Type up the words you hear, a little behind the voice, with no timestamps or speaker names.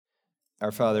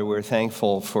Our Father, we're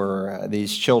thankful for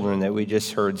these children that we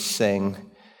just heard sing,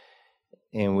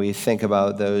 and we think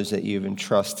about those that you've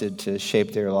entrusted to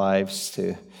shape their lives,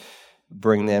 to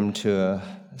bring them to a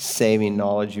saving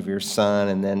knowledge of your Son,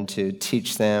 and then to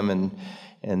teach them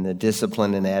and the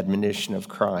discipline and admonition of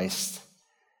Christ.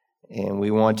 And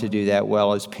we want to do that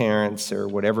well as parents or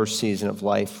whatever season of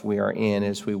life we are in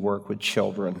as we work with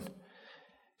children.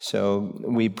 So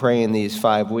we pray in these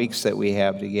 5 weeks that we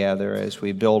have together as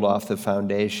we build off the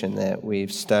foundation that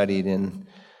we've studied in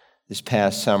this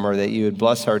past summer, that you would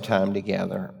bless our time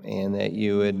together and that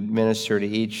you would minister to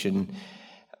each and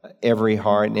every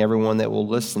heart and everyone that will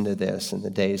listen to this in the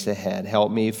days ahead.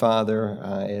 Help me, Father,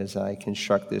 as I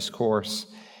construct this course.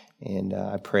 And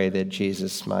I pray that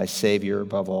Jesus, my Savior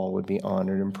above all, would be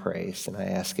honored and praised. And I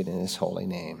ask it in his holy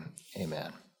name.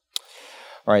 Amen.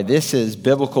 All right, this is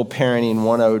Biblical Parenting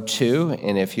 102,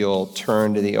 and if you'll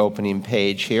turn to the opening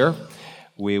page here,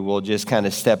 we will just kind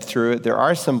of step through it. There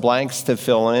are some blanks to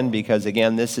fill in because,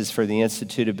 again, this is for the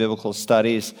Institute of Biblical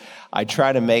Studies. I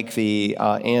try to make the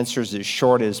answers as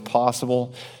short as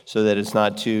possible so that it's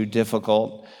not too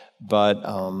difficult, but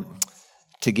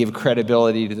to give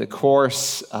credibility to the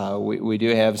course, we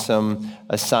do have some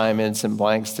assignments and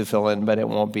blanks to fill in, but it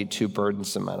won't be too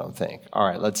burdensome, I don't think. All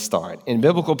right, let's start. In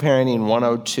Biblical Parenting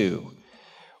 102,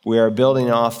 we are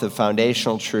building off the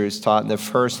foundational truths taught in the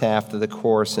first half of the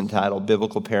course entitled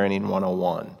Biblical Parenting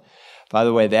 101. By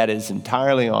the way, that is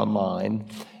entirely online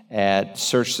at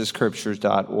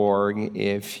searchthescriptures.org.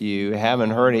 If you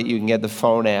haven't heard it, you can get the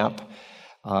phone app.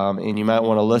 And you might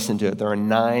want to listen to it. There are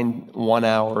 9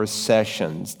 one-hour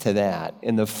sessions to that.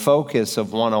 And the focus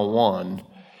of 101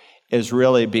 is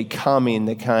really becoming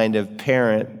the kind of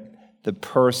parent, the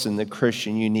person, the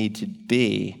Christian you need to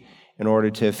be in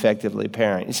order to effectively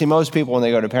parent. You see, most people, when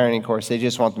they go to parenting course, they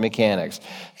just want the mechanics.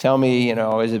 Tell me,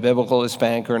 is it biblical to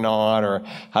spank or not? Or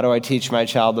how do I teach my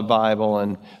child the Bible?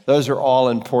 And those are all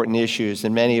important issues,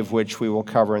 and many of which we will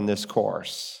cover in this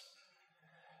course.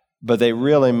 But they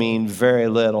really mean very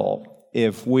little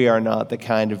if we are not the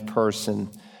kind of person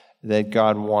that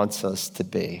God wants us to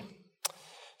be.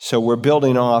 So we're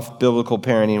building off Biblical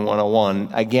Parenting 101.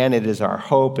 Again, it is our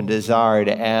hope and desire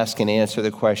to ask and answer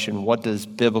the question, what does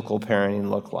biblical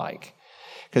parenting look like?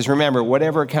 Because remember,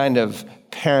 whatever kind of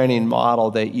parenting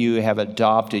model that you have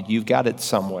adopted, you've got it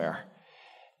somewhere.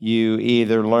 You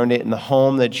either learned it in the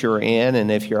home that you're in,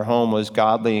 and if your home was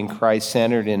godly and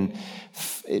Christ-centered and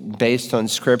based on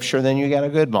Scripture, then you got a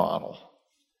good model.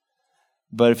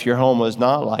 But if your home was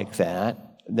not like that,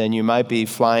 then you might be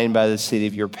flying by the seat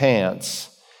of your pants.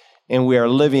 And we are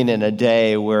living in a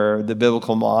day where the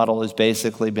biblical model has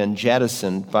basically been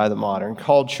jettisoned by the modern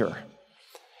culture.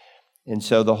 And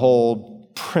so the whole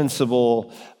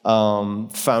principle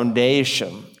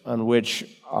foundation on which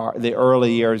the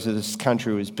early years of this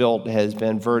country was built has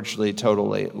been virtually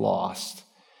totally lost.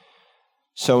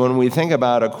 So when we think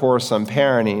about a course on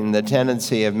parenting, the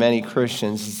tendency of many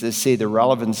Christians is to see the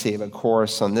relevancy of a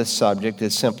course on this subject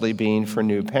as simply being for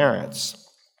new parents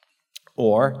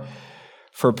or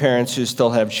for parents who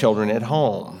still have children at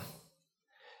home.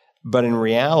 But in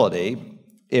reality,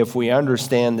 if we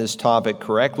understand this topic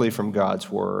correctly from God's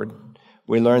Word,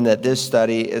 we learn that this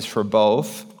study is for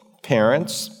both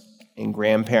parents and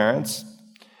grandparents,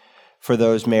 for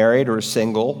those married or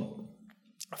single,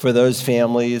 for those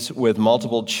families with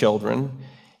multiple children,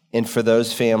 and for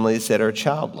those families that are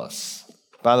childless.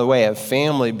 By the way, a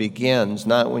family begins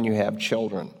not when you have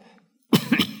children.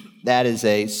 That is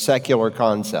a secular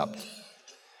concept.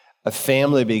 A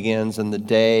family begins on the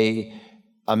day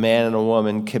a man and a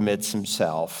woman commits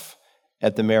himself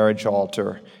at the marriage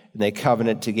altar, and they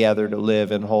covenant together to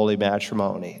live in holy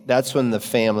matrimony. That's when the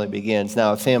family begins.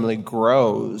 Now, a family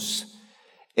grows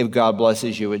if God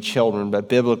blesses you with children, but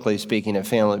biblically speaking, a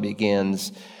family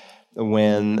begins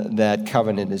when that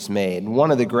covenant is made.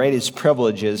 One of the greatest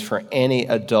privileges for any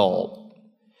adult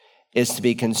is to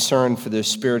be concerned for the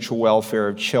spiritual welfare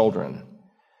of children.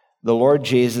 The Lord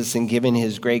Jesus, in giving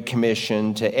his great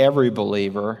commission to every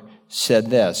believer, said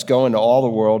this, "Go into all the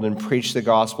world and preach the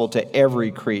gospel to every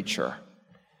creature."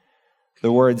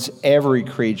 The words "every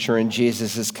creature" in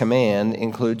Jesus' command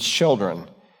includes children.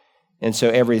 And so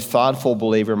every thoughtful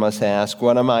believer must ask,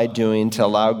 what am I doing to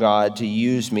allow God to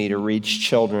use me to reach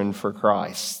children for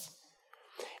Christ?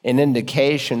 An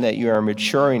indication that you are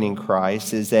maturing in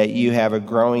Christ is that you have a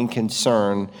growing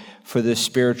concern for the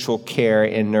spiritual care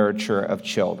and nurture of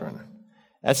children.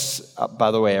 That's, by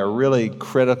the way, a really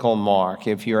critical mark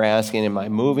if you're asking, am I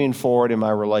moving forward in my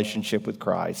relationship with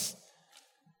Christ?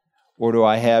 Or do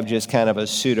I have just kind of a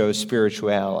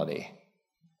pseudo-spirituality?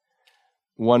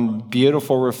 one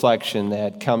beautiful reflection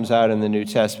that comes out in the New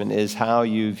Testament is how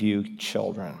you view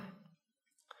children.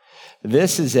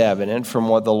 This is evident from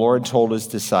what the Lord told his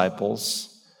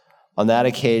disciples on that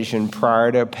occasion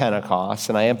prior to Pentecost,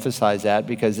 and I emphasize that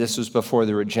because this was before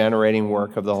the regenerating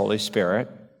work of the Holy Spirit.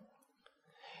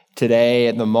 Today,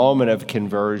 at the moment of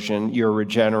conversion, you're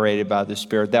regenerated by the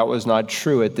Spirit. That was not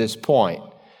true at this point.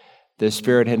 The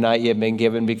Spirit had not yet been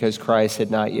given because Christ had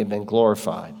not yet been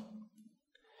glorified.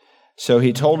 So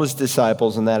he told his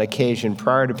disciples on that occasion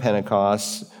prior to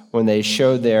Pentecost, when they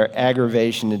showed their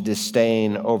aggravation and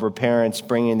disdain over parents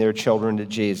bringing their children to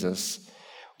Jesus,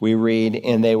 we read,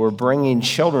 "And they were bringing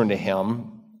children to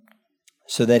him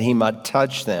so that he might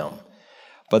touch them.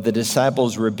 But the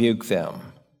disciples rebuked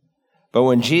them. But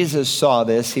when Jesus saw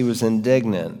this, he was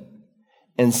indignant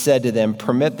and said to them,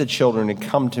 'Permit the children to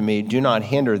come to me. Do not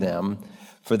hinder them,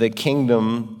 for the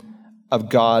kingdom of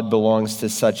God belongs to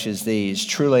such as these.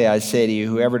 Truly I say to you,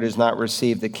 whoever does not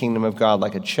receive the kingdom of God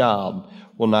like a child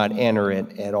will not enter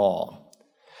it at all.'"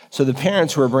 So the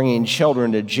parents were bringing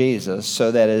children to Jesus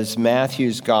so that, as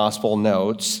Matthew's gospel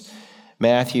notes,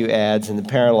 Matthew adds in the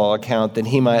parallel account that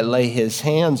he might lay his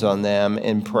hands on them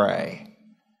and pray.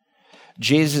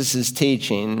 Jesus'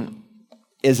 teaching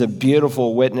is a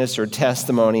beautiful witness or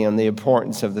testimony on the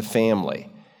importance of the family.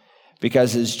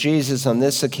 Because as Jesus on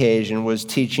this occasion was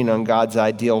teaching on God's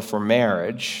ideal for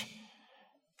marriage,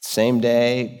 same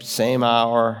day, same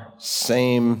hour,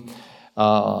 same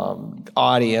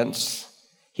audience,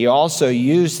 he also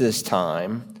used this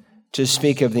time to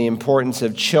speak of the importance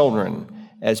of children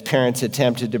as parents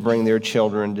attempted to bring their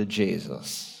children to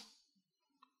Jesus.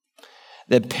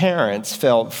 The parents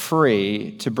felt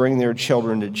free to bring their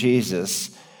children to Jesus.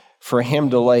 For him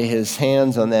to lay his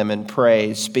hands on them and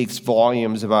pray speaks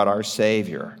volumes about our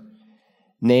Savior,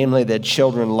 namely that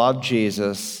children love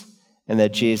Jesus and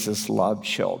that Jesus loved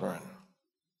children.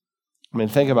 I mean,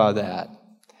 think about that.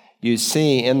 You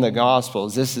see in the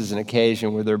Gospels, this is an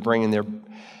occasion where they're bringing their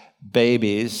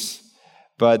babies,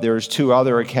 but there's two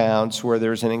other accounts where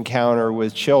there's an encounter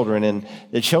with children, and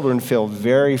the children feel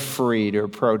very free to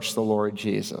approach the Lord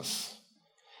Jesus.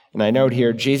 And I note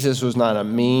here, Jesus was not a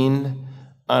mean,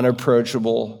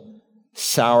 unapproachable,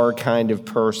 sour kind of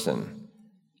person,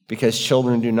 because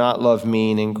children do not love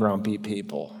mean and grumpy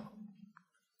people.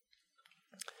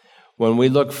 When we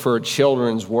look for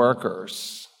children's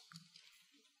workers,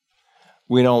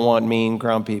 we don't want mean,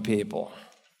 grumpy people.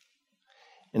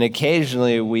 And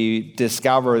occasionally we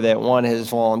discover that one has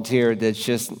volunteered that's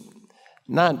just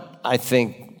not, I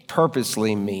think,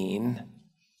 purposely mean,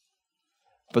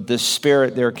 but the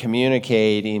spirit they're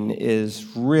communicating is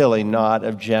really not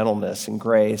of gentleness and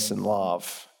grace and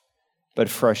love, but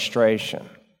frustration.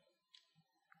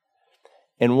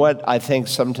 And what I think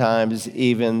sometimes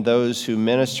even those who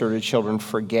minister to children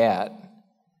forget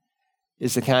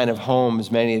is the kind of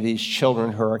homes many of these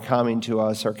children who are coming to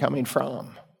us are coming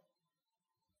from.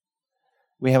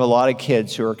 We have a lot of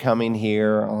kids who are coming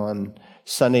here on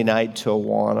Sunday night to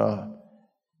Awana,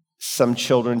 some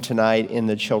children tonight in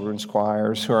the children's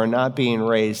choirs who are not being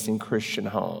raised in Christian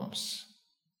homes.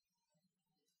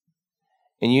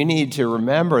 And you need to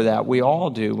remember that. We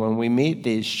all do when we meet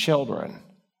these children.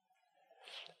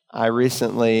 I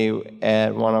recently,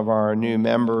 at one of our new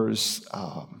members'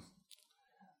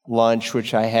 lunch,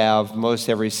 which I have most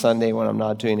every Sunday when I'm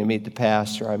not doing a Meet the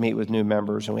Pastor, I meet with new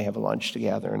members and we have a lunch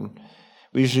together. And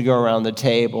we usually go around the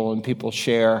table and people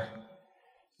share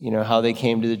how they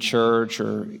came to the church,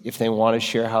 or if they want to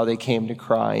share how they came to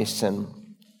Christ. And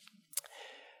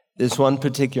this one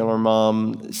particular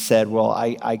mom said, "Well,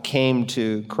 I came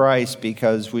to Christ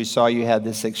because we saw you had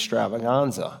this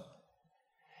extravaganza.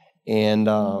 And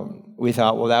we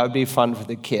thought, well, that would be fun for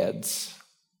the kids.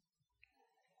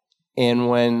 And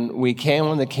when we came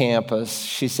on the campus,"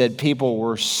 she said, "people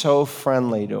were so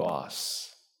friendly to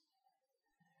us.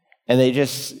 And they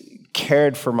just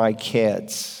cared for my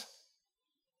kids."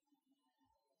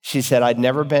 She said, "I'd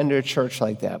never been to a church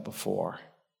like that before.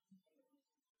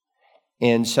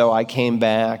 And so I came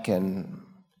back, and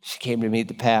she came to meet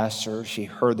the pastor. She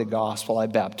heard the gospel. I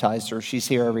baptized her. She's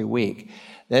here every week."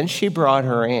 Then she brought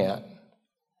her aunt.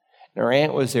 And her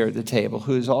aunt was there at the table,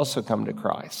 who has also come to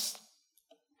Christ.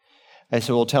 I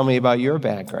said, "Well, tell me about your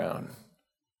background."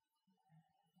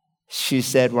 She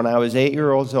said, "When I was 8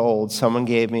 years old, someone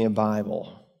gave me a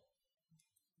Bible.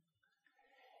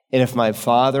 And if my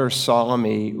father saw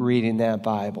me reading that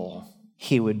Bible,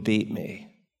 he would beat me.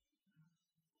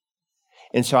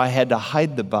 And so I had to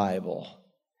hide the Bible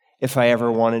if I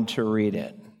ever wanted to read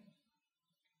it.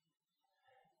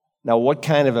 Now, what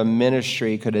kind of a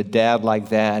ministry could a dad like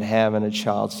that have in a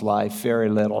child's life? Very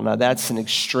little. Now, that's an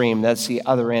extreme. That's the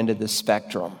other end of the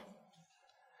spectrum.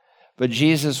 But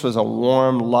Jesus was a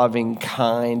warm, loving,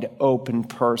 kind, open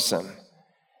person.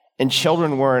 And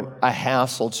children weren't a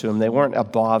hassle to him. They weren't a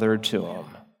bother to him.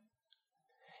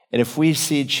 And if we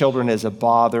see children as a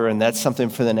bother, and that's something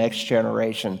for the next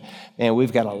generation, man,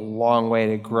 we've got a long way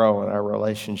to grow in our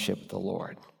relationship with the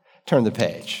Lord. Turn the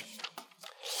page.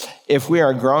 If we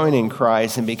are growing in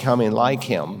Christ and becoming like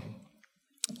him,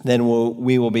 then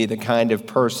we will be the kind of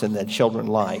person that children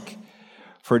like.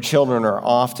 For children are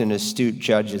often astute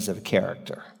judges of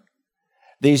character.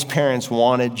 These parents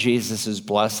wanted Jesus'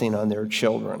 blessing on their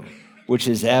children, which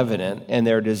is evident in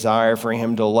their desire for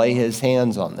him to lay his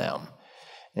hands on them.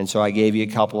 And so I gave you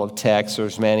a couple of texts.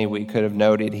 There's many we could have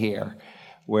noted here,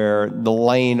 where the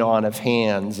laying on of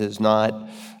hands is not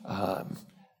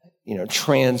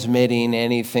transmitting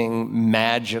anything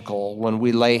magical. When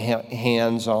we lay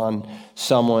hands on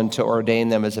someone to ordain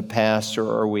them as a pastor,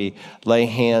 or we lay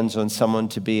hands on someone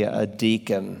to be a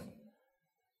deacon,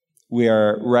 we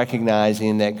are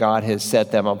recognizing that God has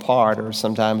set them apart. Or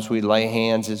sometimes we lay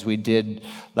hands, as we did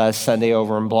last Sunday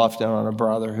over in Bluffton, on a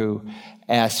brother who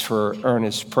asked for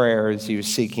earnest prayer as he was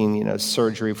seeking,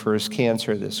 surgery for his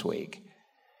cancer this week.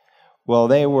 Well,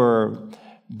 they were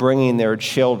bringing their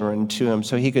children to him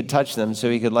so he could touch them, so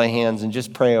he could lay hands and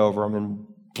just pray over them and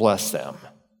bless them.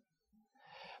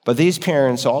 But these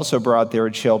parents also brought their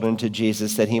children to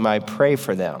Jesus that he might pray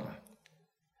for them,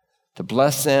 to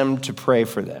bless them, to pray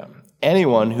for them.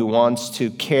 Anyone who wants to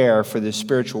care for the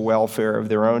spiritual welfare of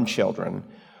their own children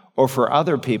or for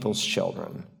other people's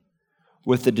children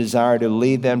with the desire to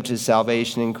lead them to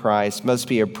salvation in Christ must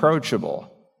be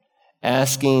approachable,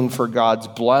 asking for God's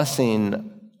blessing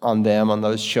on them, on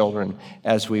those children,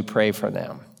 as we pray for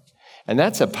them. And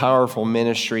that's a powerful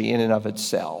ministry in and of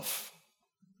itself.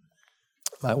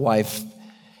 My wife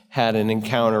had an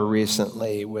encounter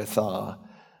recently with a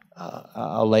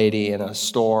lady in a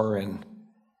store,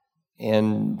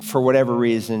 and for whatever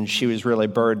reason, she was really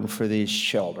burdened for these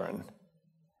children.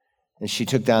 And she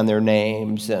took down their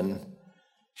names, and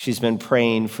she's been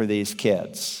praying for these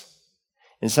kids.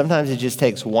 And sometimes it just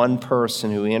takes one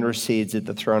person who intercedes at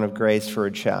the throne of grace for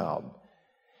a child.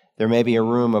 There may be a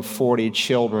room of 40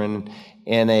 children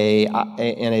in a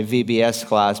VBS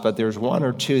class, but there's one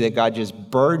or two that God just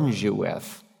burdens you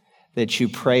with, that you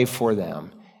pray for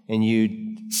them and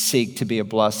you seek to be a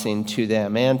blessing to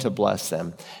them and to bless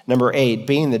them. Number 8,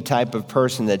 being the type of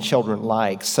person that children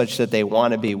like, such that they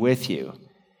want to be with you.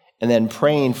 And then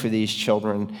praying for these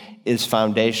children is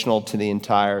foundational to the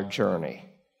entire journey.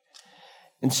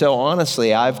 And so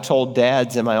honestly, I've told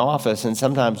dads in my office, and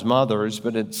sometimes mothers,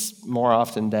 but it's more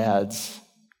often dads,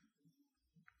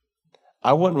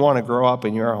 I wouldn't want to grow up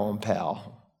in your home,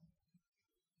 pal.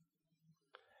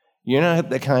 You're not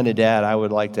the kind of dad I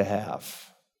would like to have.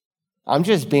 I'm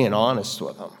just being honest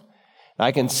with them.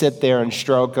 I can sit there and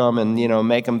stroke them and,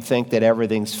 make them think that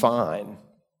everything's fine.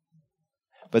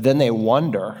 But then they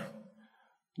wonder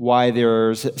why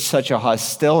there's such a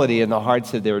hostility in the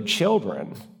hearts of their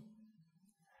children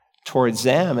towards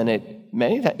them, and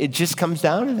it just comes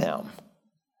down to them.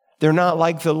 They're not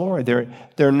like the Lord.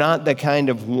 They're not the kind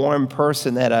of warm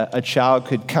person that a child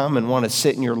could come and want to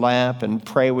sit in your lap and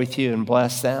pray with you and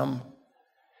bless them.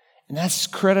 And that's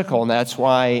critical, and that's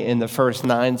why in the first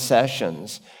 9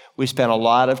 sessions, we spent a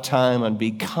lot of time on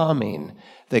becoming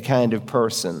the kind of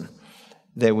person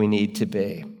that we need to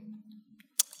be.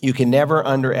 You can never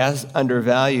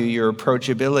undervalue your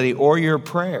approachability or your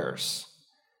prayers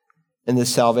in the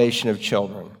salvation of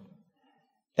children.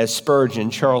 As Spurgeon,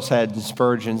 Charles Haddon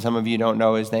Spurgeon, some of you don't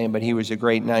know his name, but he was a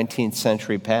great 19th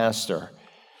century pastor.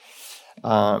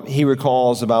 He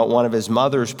recalls about one of his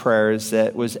mother's prayers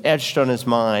that was etched on his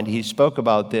mind. He spoke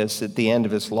about this at the end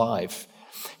of his life.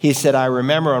 He said, I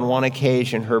remember on one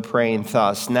occasion her praying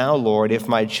thus, Now, Lord, if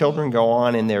my children go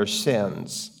on in their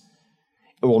sins,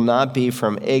 it will not be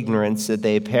from ignorance that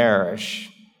they perish,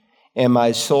 and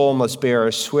my soul must bear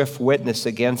a swift witness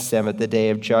against them at the day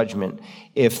of judgment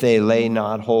if they lay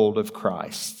not hold of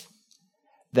Christ.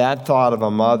 That thought of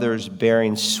a mother's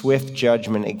bearing swift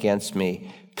judgment against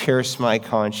me pierced my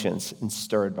conscience and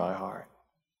stirred my heart.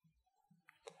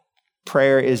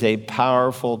 Prayer is a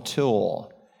powerful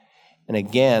tool. And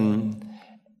again,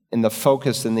 the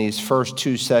focus in these first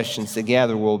 2 sessions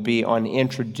together will be on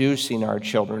introducing our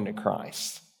children to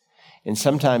Christ. And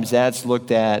sometimes that's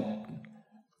looked at,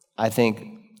 I think,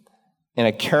 in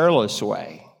a careless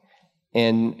way.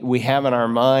 And we have in our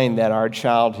mind that our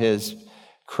child has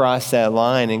crossed that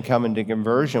line and come into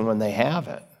conversion when they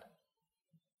haven't.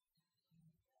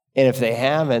 And if they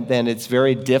haven't, then it's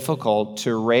very difficult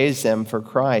to raise them for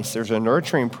Christ. There's a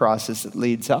nurturing process that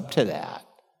leads up to that.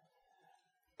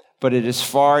 But it is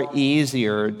far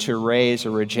easier to raise a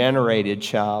regenerated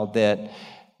child that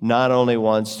not only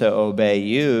wants to obey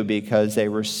you because they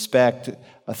respect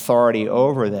authority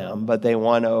over them, but they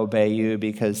want to obey you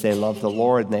because they love the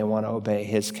Lord and they want to obey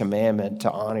his commandment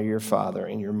to honor your father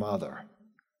and your mother.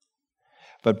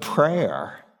 But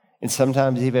prayer, and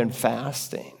sometimes even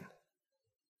fasting,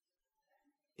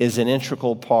 is an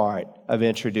integral part of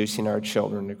introducing our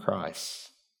children to Christ.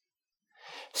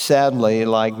 Sadly,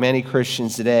 like many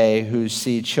Christians today who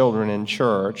see children in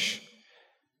church,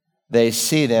 they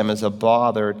see them as a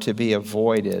bother to be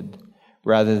avoided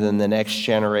rather than the next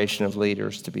generation of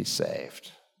leaders to be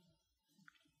saved.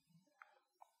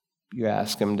 You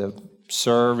ask them to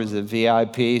serve as a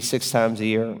VIP 6 times a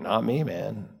year. Not me,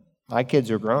 man. My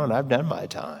kids are grown. I've done my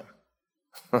time.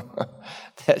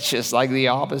 That's just like the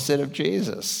opposite of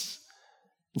Jesus.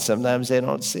 And sometimes they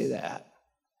don't see that.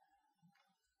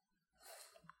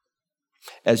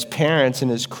 As parents and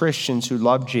as Christians who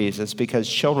love Jesus, because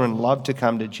children love to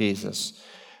come to Jesus,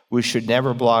 we should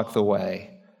never block the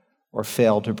way or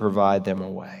fail to provide them a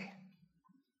way.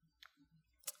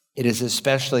 It is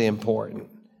especially important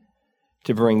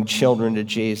to bring children to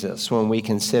Jesus when we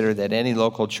consider that any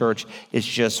local church is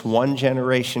just one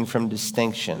generation from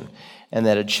distinction and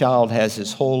that a child has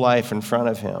his whole life in front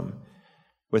of him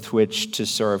with which to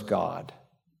serve God.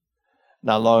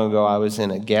 Not long ago, I was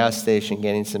in a gas station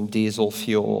getting some diesel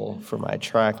fuel for my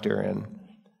tractor,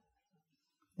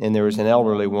 and there was an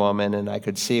elderly woman, and I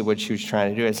could see what she was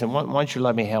trying to do. I said, why don't you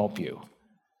let me help you?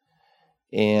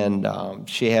 And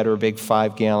she had her big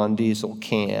 5-gallon diesel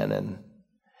can, and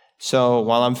so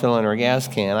while I'm filling her gas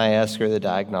can, I asked her the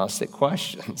diagnostic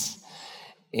questions.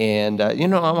 And, I'm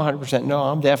 100%, no,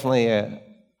 I'm definitely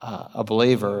a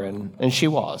believer, and she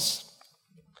was.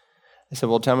 I said,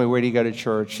 well, tell me, where do you go to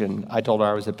church? And I told her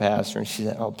I was a pastor, and she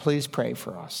said, oh, please pray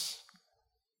for us.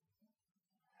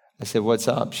 I said, what's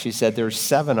up? She said, there's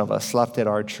 7 of us left at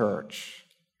our church,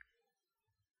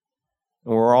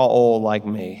 and we're all old like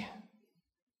me,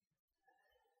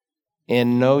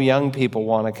 and no young people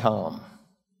want to come.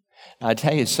 I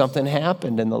tell you, something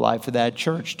happened in the life of that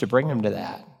church to bring them to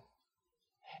that.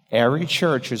 Every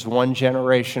church is one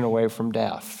generation away from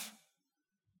death.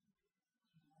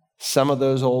 Some of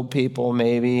those old people,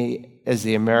 maybe as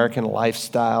the American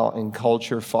lifestyle and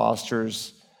culture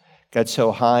fosters, got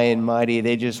so high and mighty,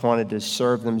 they just wanted to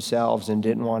serve themselves and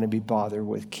didn't want to be bothered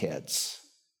with kids.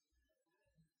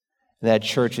 That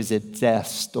church is at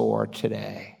death's door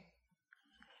today.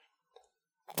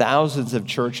 Thousands of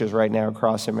churches right now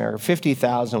across America,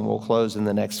 50,000 will close in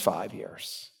the next 5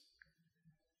 years.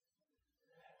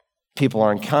 People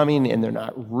aren't coming and they're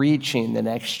not reaching the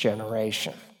next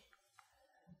generation.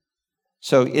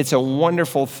 So it's a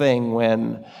wonderful thing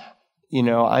when,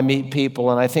 I meet people,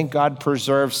 and I think God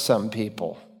preserves some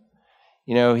people.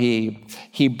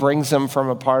 He brings them from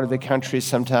a part of the country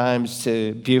sometimes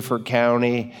to Beaufort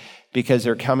County because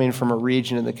they're coming from a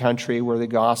region of the country where the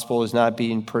gospel is not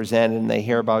being presented and they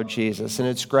hear about Jesus. And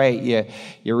it's great.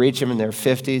 You reach them in their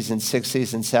 50s and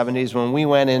 60s and 70s. When we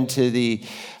went into the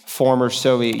former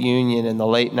Soviet Union in the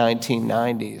late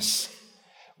 1990s,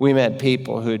 we met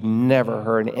people who'd never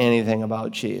heard anything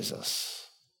about Jesus.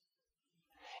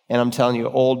 And I'm telling you,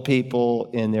 old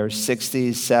people in their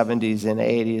 60s, 70s, and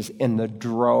 80s in the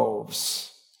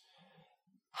droves.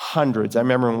 Hundreds. I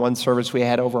remember in one service we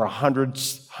had over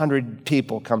 100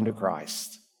 people come to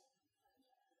Christ.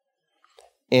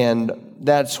 And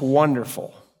that's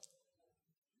wonderful.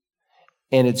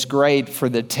 And it's great for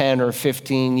the 10 or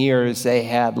 15 years they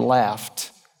had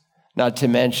left, not to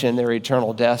mention their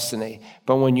eternal destiny.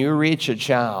 But when you reach a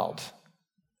child,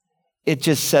 it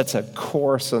just sets a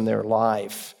course in their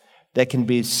life that can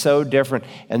be so different,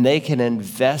 and they can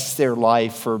invest their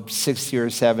life for 60 or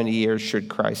 70 years should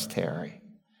Christ tarry.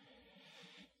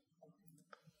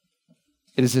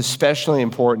 It is especially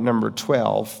important, number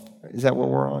 12. Is that what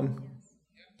we're on?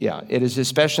 Yeah, it is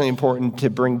especially important to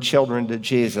bring children to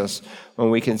Jesus when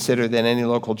we consider that any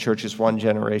local church is one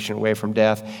generation away from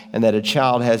death and that a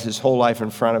child has his whole life in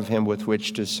front of him with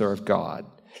which to serve God.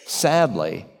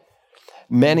 Sadly,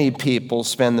 many people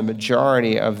spend the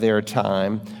majority of their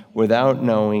time without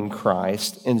knowing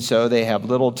Christ, and so they have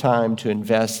little time to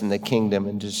invest in the kingdom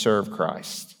and to serve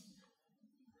Christ.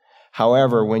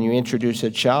 However, when you introduce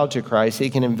a child to Christ, he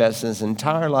can invest his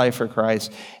entire life for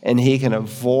Christ, and he can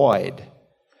avoid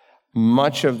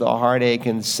much of the heartache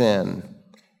and sin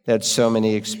that so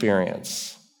many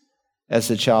experience as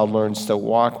the child learns to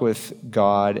walk with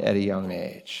God at a young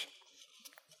age.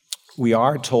 We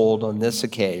are told on this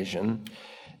occasion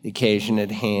the occasion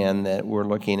at hand that we're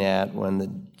looking at when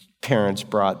the parents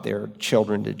brought their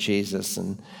children to Jesus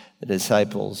and the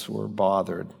disciples were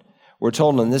bothered. We're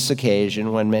told on this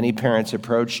occasion, when many parents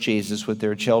approached Jesus with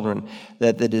their children,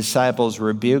 that the disciples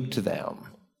rebuked them,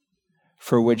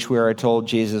 for which we are told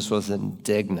Jesus was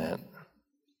indignant.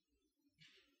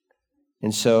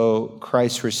 And so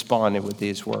Christ responded with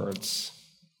these words.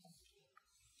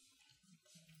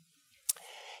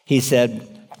 He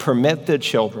said, "Permit the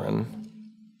children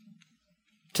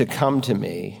to come to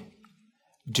me.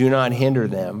 Do not hinder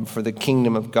them, for the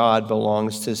kingdom of God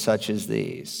belongs to such as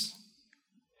these.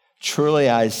 Truly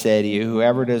I say to you,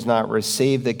 whoever does not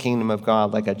receive the kingdom of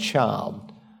God like a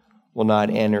child will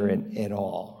not enter it at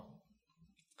all."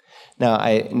 Now,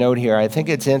 I note here, I think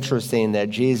it's interesting that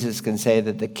Jesus can say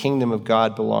that the kingdom of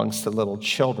God belongs to little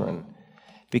children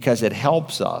because it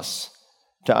helps us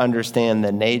to understand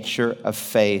the nature of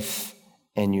faith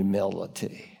and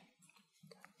humility.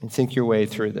 And think your way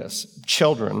through this.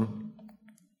 Children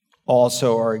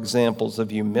also are examples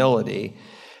of humility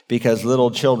because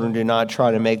little children do not try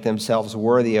to make themselves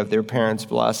worthy of their parents'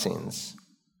 blessings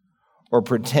or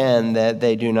pretend that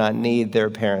they do not need their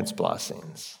parents'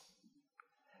 blessings.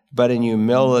 But in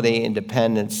humility and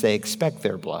dependence, they expect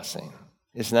their blessing.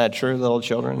 Isn't that true, little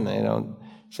children? They don't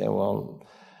say, well,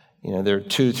 they're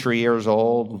 2, 3 years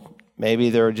old. Maybe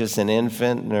they're just an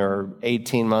infant and they're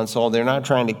 18 months old. They're not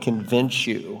trying to convince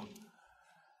you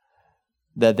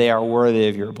that they are worthy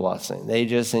of your blessing. They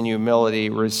just, in humility,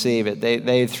 receive it.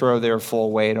 They throw their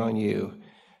full weight on you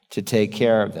to take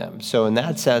care of them. So in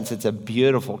that sense, it's a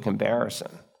beautiful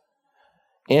comparison.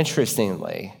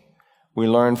 Interestingly, we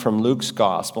learn from Luke's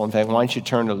gospel. In fact, why don't you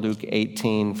turn to Luke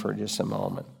 18 for just a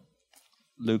moment.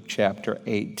 Luke chapter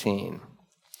 18.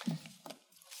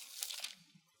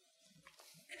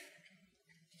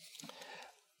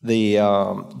 The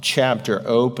chapter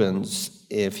opens,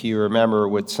 if you remember,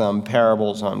 with some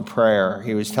parables on prayer.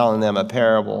 He was telling them a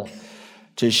parable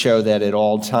to show that at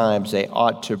all times they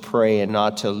ought to pray and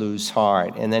not to lose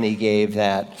heart. And then he gave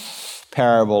that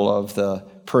parable of the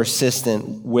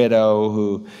persistent widow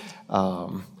who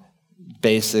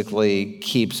basically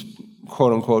keeps,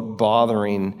 quote unquote,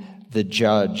 bothering the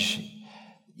judge.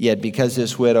 Yet because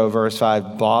this widow, verse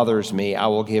 5, bothers me, I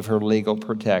will give her legal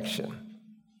protection.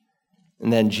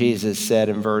 And then Jesus said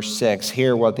in verse 6,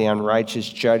 hear what the unrighteous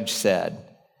judge said.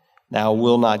 Now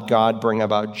will not God bring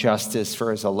about justice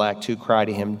for his elect who cry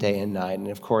to him day and night? And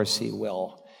of course he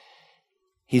will.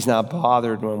 He's not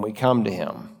bothered when we come to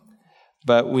him.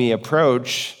 But we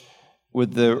approach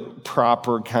with the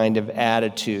proper kind of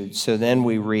attitude. So then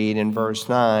we read in verse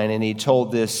 9, and he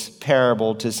told this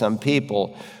parable to some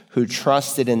people who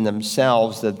trusted in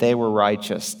themselves that they were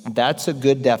righteous. That's a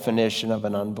good definition of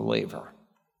an unbeliever.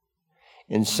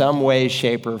 In some way,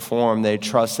 shape, or form, they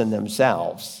trust in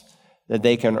themselves that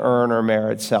they can earn or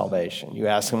merit salvation. You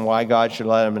ask them why God should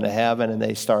let them into heaven, and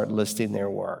they start listing their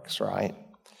works, right?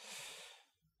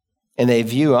 And they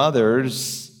viewed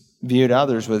others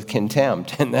with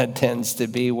contempt, and that tends to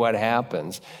be what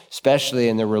happens, especially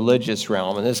in the religious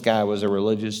realm. And this guy was a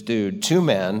religious dude. 2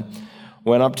 men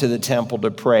went up to the temple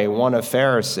to pray, one a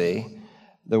Pharisee.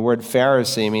 The word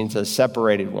Pharisee means a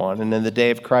separated one. And in the day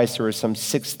of Christ, there were some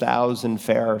 6,000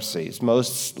 Pharisees.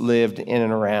 Most lived in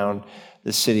and around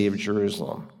the city of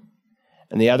Jerusalem.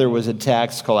 And the other was a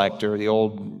tax collector. The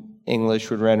old English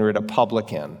would render it a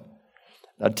publican.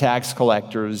 Now, tax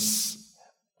collectors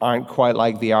aren't quite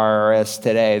like the IRS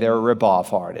today. They're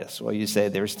rip-off artists. Well, you say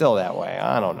they're still that way.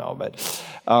 I don't know.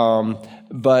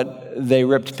 But they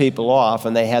ripped people off,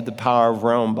 and they had the power of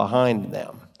Rome behind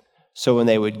them. So when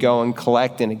they would go and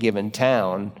collect in a given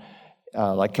town,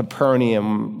 like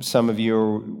Capernaum, some of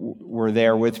you were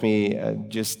there with me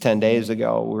just 10 days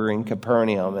ago. We were in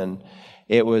Capernaum, and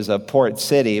it was a port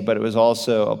city, but it was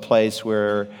also a place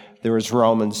where there was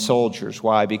Roman soldiers.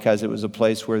 Why? Because it was a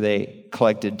place where they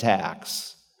collected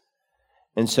tax.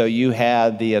 And so you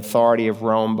had the authority of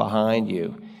Rome behind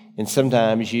you. And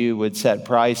sometimes you would set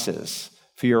prices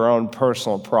for your own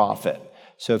personal profit.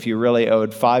 So if you really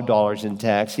owed $5 in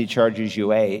tax, he charges you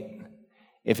 $8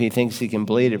 if he thinks he can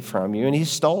bleed it from you. And he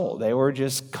stole. They were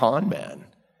just con men.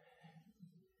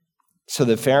 So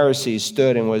the Pharisee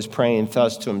stood and was praying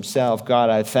thus to himself, God,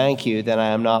 I thank you that I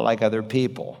am not like other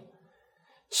people,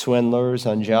 swindlers,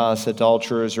 unjust,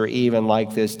 adulterers, or even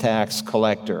like this tax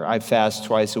collector. I fast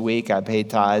twice a week. I pay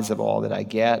tithes of all that I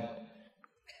get.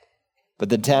 But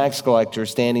the tax collector,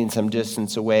 standing some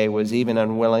distance away, was even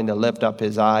unwilling to lift up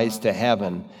his eyes to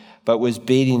heaven, but was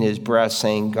beating his breast,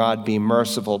 saying, God, be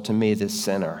merciful to me, this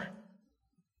sinner.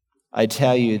 I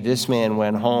tell you, this man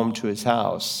went home to his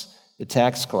house, the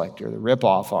tax collector, the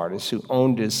rip-off artist who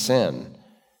owned his sin,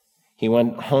 He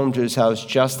went home to his house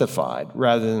justified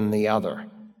rather than the other.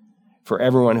 For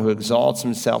everyone who exalts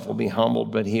himself will be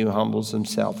humbled, but he who humbles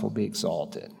himself will be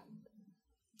exalted.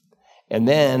 And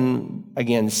then,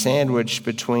 again, sandwiched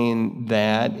between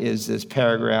that is this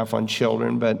paragraph on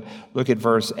children. But look at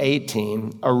verse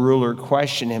 18. A ruler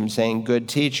questioned him, saying, "Good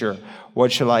teacher,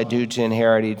 what shall I do to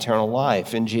inherit eternal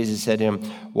life?" And Jesus said to him,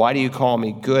 "Why do you call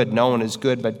me good? No one is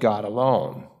good but God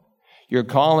alone. You're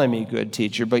calling me good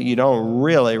teacher, but you don't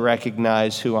really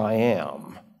recognize who I am.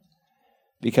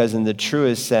 Because in the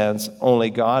truest sense, only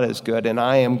God is good, and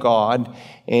I am God.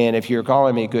 And if you're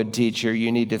calling me good teacher,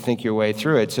 you need to think your way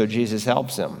through it." So Jesus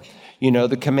helps him. You know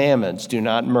the commandments: do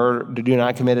not murder, do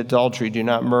not commit adultery, do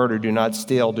not murder, do not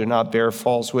steal, do not bear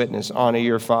false witness, honor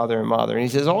your father and mother. And he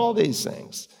says, all these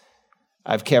things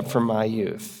I've kept from my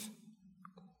youth.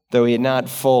 Though he had not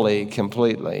fully,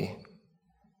 completely,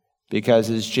 because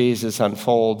as Jesus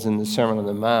unfolds in the Sermon on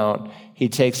the Mount, he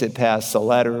takes it past the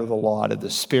letter of the law to the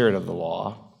spirit of the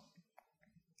law.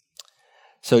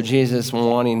 So Jesus,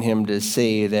 wanting him to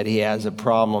see that he has a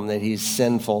problem, that he's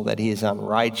sinful, that he's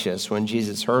unrighteous, when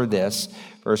Jesus heard this,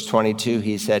 verse 22,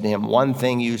 he said to him, "One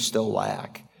thing you still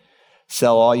lack.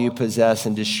 Sell all you possess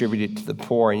and distribute it to the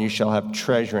poor, and you shall have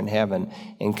treasure in heaven,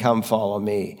 and come follow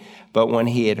me." But when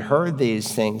he had heard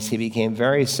these things, he became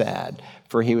very sad,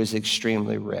 for he was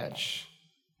extremely rich.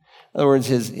 In other words,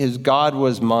 his God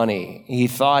was money. He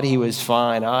thought he was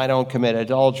fine. I don't commit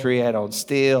adultery. I don't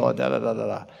steal. Da, da, da, da,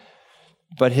 da.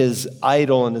 But his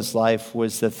idol in his life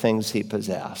was the things he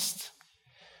possessed.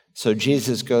 So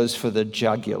Jesus goes for the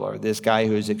jugular, this guy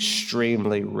who is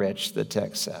extremely rich, the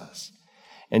text says.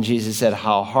 And Jesus said,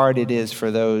 how hard it is for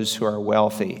those who are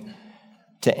wealthy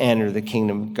to enter the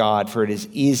kingdom of God, for it is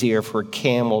easier for a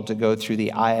camel to go through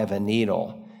the eye of a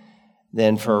needle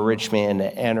than for a rich man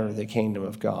to enter the kingdom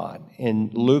of God.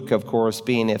 And Luke, of course,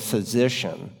 being a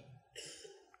physician,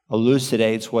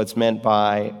 elucidates what's meant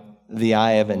by the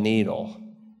eye of a needle.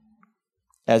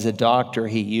 As a doctor,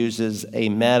 he uses a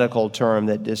medical term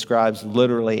that describes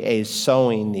literally a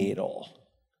sewing needle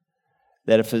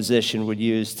that a physician would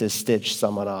use to stitch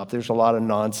someone up. There's a lot of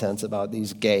nonsense about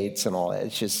these gates and all that.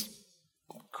 It's just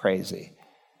crazy.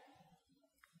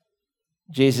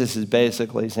 Jesus is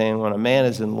basically saying when a man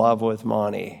is in love with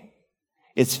money,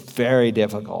 it's very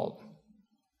difficult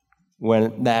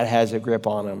when that has a grip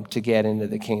on him to get into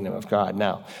the kingdom of God.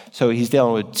 Now, so he's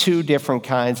dealing with two different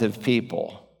kinds of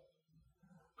people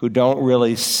who don't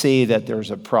really see that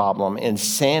there's a problem. And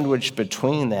sandwiched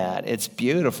between that, it's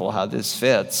beautiful how this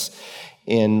fits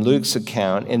in Luke's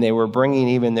account. And they were bringing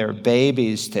even their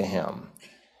babies to him.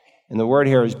 And the word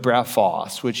here is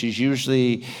brephos, which is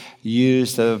usually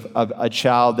used of a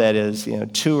child that is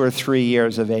 2 or 3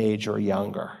 years of age or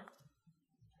younger.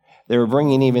 They were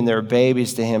bringing even their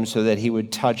babies to him so that he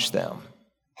would touch them.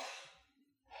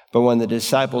 But when the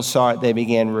disciples saw it, they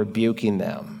began rebuking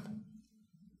them.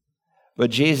 But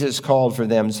Jesus called for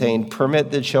them, saying,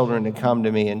 "Permit the children to come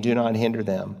to me, and do not hinder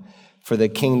them, for the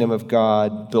kingdom of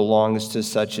God belongs to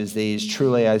such as these.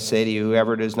 Truly I say to you,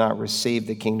 whoever does not receive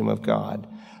the kingdom of God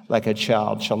like a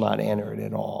child shall not enter it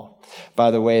at all." By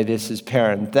the way, this is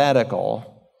parenthetical,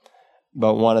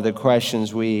 but one of the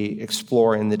questions we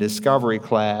explore in the discovery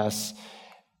class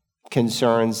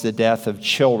concerns the death of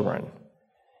children.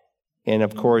 And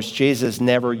of course, Jesus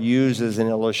never uses an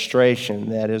illustration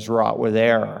that is wrought with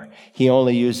error. He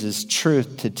only uses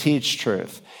truth to teach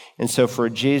truth. And so for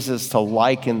Jesus to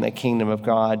liken the kingdom of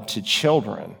God to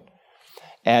children,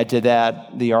 add to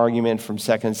that the argument from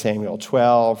 2 Samuel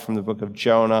 12, from the book of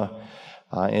Jonah,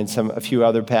 and a few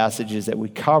other passages that we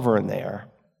cover in there,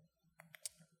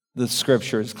 the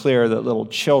scripture is clear that little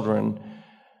children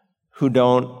who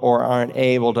don't or aren't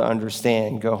able to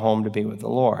understand go home to be with the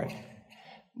Lord.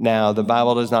 Now, the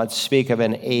Bible does not speak of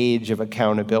an age of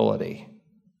accountability.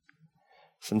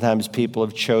 Sometimes people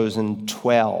have chosen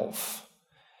 12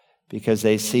 because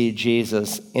they see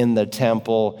Jesus in the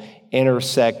temple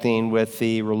intersecting with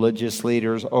the religious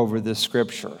leaders over the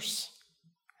scriptures.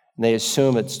 And they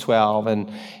assume it's 12, and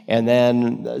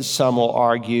then some will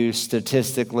argue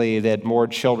statistically that more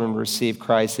children receive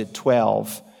Christ at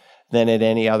 12 than at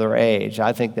any other age.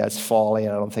 I think that's folly,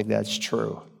 and I don't think that's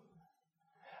true.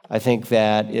 I think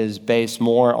that is based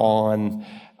more on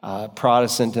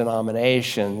Protestant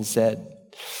denominations that,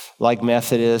 like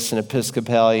Methodists and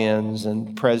Episcopalians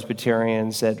and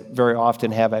Presbyterians, that very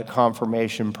often have a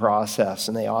confirmation process,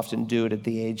 and they often do it at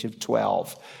the age of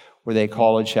 12, where they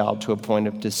call a child to a point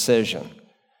of decision.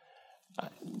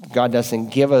 God doesn't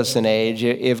give us an age.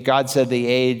 If God said the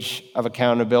age of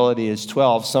accountability is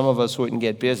 12, some of us wouldn't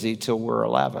get busy till we're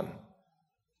 11.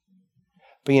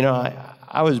 But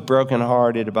I was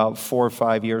brokenhearted about 4 or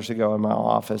 5 years ago in my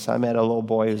office. I met a little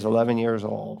boy who was 11 years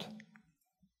old.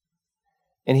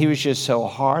 And he was just so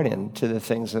hardened to the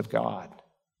things of God.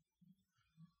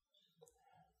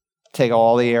 Take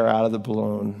all the air out of the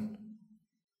balloon.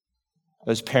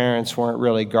 Those parents weren't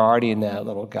really guarding that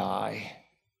little guy.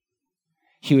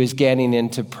 He was getting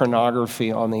into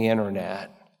pornography on the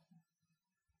internet.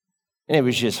 And it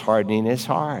was just hardening his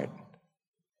heart.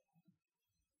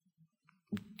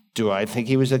 Do I think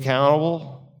he was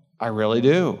accountable? I really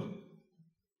do.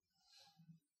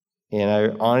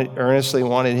 And I earnestly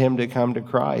wanted him to come to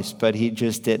Christ, but he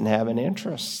just didn't have an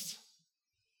interest.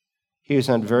 He was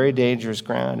on very dangerous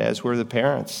ground, as were the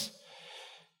parents.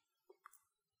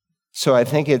 So I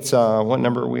think it's, what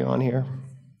number are we on here?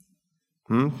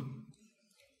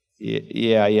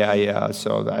 Yeah.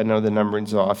 So I know the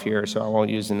numbering's off here, so I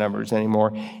won't use the numbers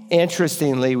anymore.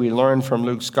 Interestingly, we learn from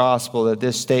Luke's gospel that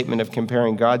this statement of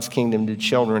comparing God's kingdom to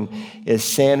children is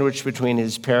sandwiched between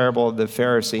his parable of the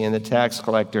Pharisee and the tax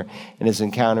collector and his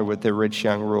encounter with the rich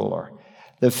young ruler.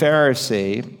 The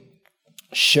Pharisee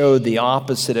showed the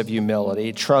opposite of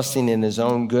humility, trusting in his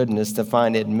own goodness to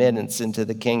find admittance into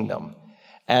the kingdom,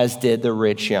 as did the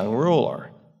rich young ruler.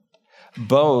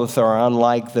 Both are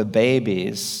unlike the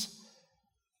babies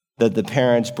that the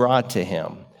parents brought to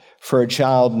him. For a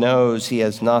child knows he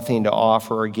has nothing to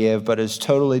offer or give, but is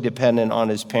totally dependent on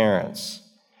his parents,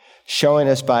 showing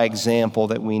us by example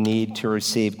that we need to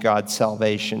receive God's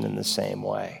salvation in the same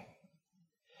way.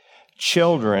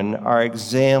 Children are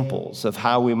examples of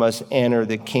how we must enter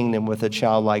the kingdom with a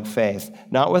childlike faith,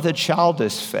 not with a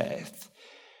childish faith,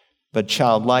 but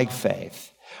childlike faith.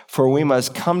 For we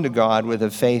must come to God with a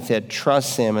faith that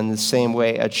trusts him in the same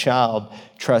way a child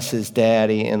trusts his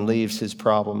daddy and leaves his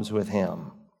problems with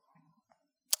him.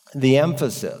 The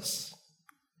emphasis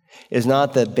is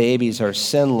not that babies are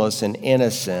sinless and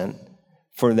innocent,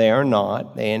 for they are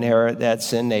not. They inherit that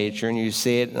sin nature, and you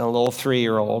see it in a little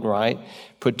 3-year-old, right?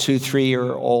 Put 2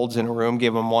 3-year-olds in a room,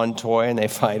 give them one toy, and they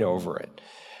fight over it.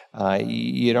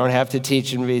 You don't have to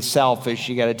teach them to be selfish.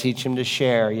 You got to teach them to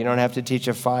share. You don't have to teach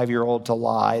a 5-year-old to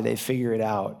lie. They figure it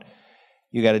out.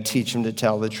 You got to teach them to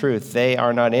tell the truth. They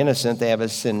are not innocent. They have a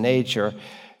sin nature,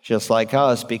 just like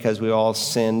us, because we all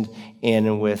sinned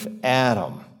in with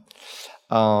Adam.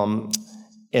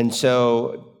 And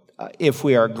so if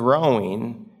we are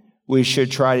growing, we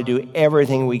should try to do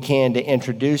everything we can to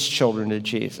introduce children to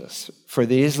Jesus. For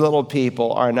these little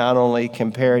people are not only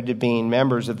compared to being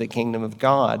members of the kingdom of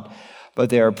God, but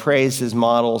they are praised as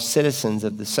model citizens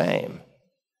of the same.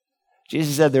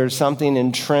 Jesus said there's something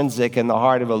intrinsic in the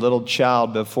heart of a little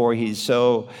child before he's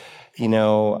so,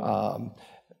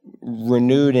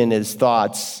 renewed in his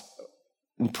thoughts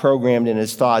and programmed in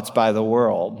his thoughts by the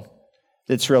world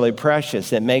that's really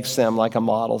precious. It makes them like a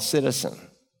model citizen.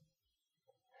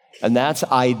 And that's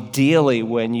ideally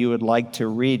when you would like to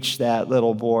reach that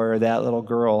little boy or that little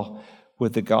girl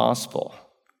with the gospel.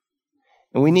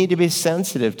 And we need to be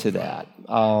sensitive to that.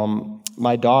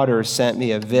 My daughter sent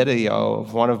me a video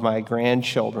of one of my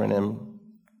grandchildren, and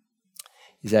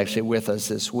he's actually with us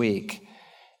this week.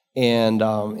 And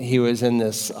he was in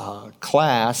this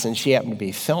class, and she happened to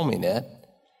be filming it.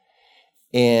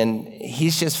 And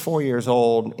he's just 4 years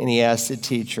old, and he asked the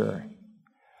teacher,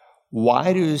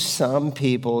 why do some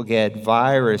people get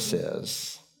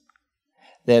viruses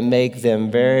that make them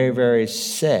very, very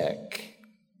sick?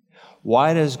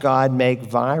 Why does God make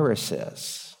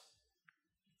viruses?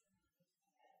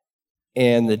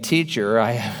 And the teacher,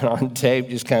 I have it on tape,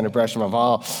 just kind of brushed him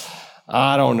off.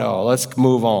 I don't know. Let's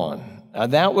move on.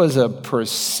 That was a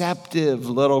perceptive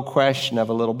little question of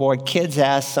a little boy. Kids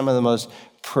ask some of the most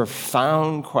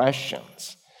profound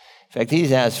questions. In fact,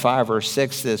 he's asked 5 or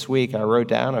 6 this week. I wrote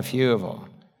down a few of them.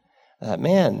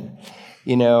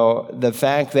 The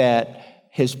fact that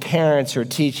his parents are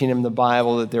teaching him the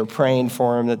Bible, that they're praying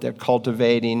for him, that they're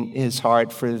cultivating his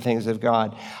heart for the things of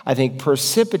God, I think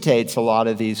precipitates a lot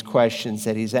of these questions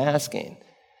that he's asking.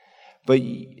 But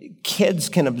kids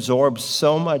can absorb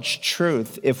so much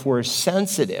truth if we're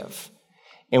sensitive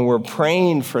and we're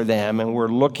praying for them and we're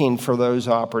looking for those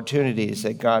opportunities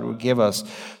that God would give us.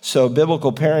 So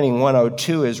Biblical Parenting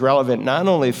 102 is relevant not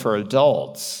only for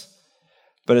adults,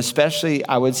 but especially,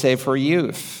 I would say, for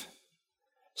youth,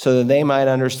 so that they might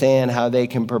understand how they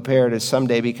can prepare to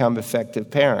someday become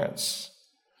effective parents.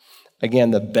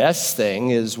 Again, the best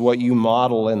thing is what you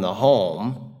model in the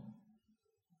home.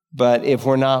 But if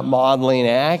we're not modeling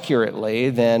accurately,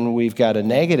 then we've got a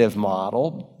negative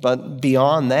model. But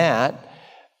beyond that,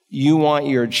 You want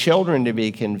your children to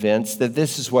be convinced that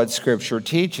this is what Scripture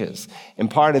teaches. And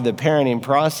part of the parenting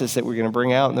process that we're going to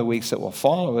bring out in the weeks that will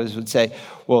follow is would say,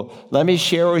 well, let me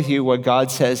share with you what God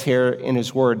says here in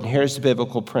His Word, and here's the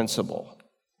biblical principle.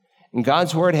 And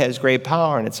God's Word has great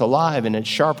power, and it's alive, and it's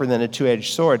sharper than a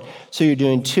two-edged sword. So you're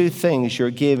doing two things.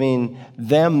 You're giving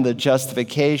them the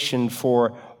justification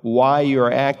for why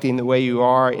you're acting the way you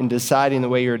are and deciding the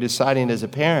way you're deciding as a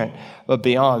parent. But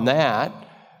beyond that,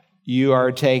 you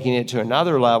are taking it to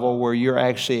another level where you're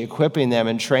actually equipping them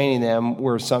and training them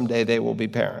where someday they will be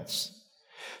parents.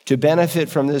 To benefit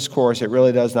from this course, it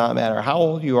really does not matter how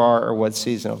old you are or what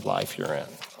season of life you're in.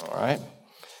 All right?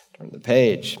 Turn the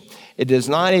page. It does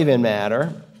not even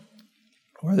matter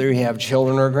whether you have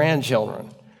children or grandchildren,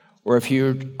 or if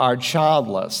you are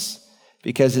childless,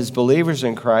 because as believers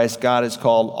in Christ, God has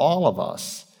called all of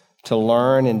us to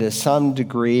learn and to some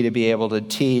degree to be able to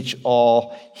teach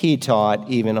all He taught,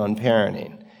 even on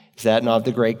parenting. Is that not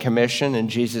the Great Commission?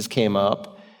 And Jesus came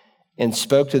up and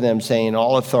spoke to them, saying,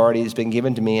 all authority has been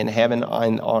given to me in heaven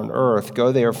and on earth.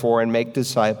 Go therefore and make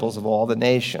disciples of all the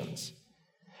nations,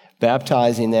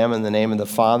 baptizing them in the name of the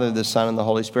Father, the Son, and the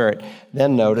Holy Spirit.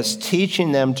 Then notice,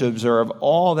 teaching them to observe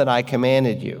all that I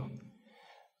commanded you.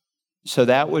 So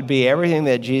that would be everything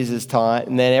that Jesus taught,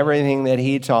 and then everything that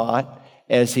He taught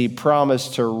as He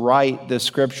promised to write the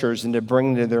Scriptures and to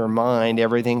bring to their mind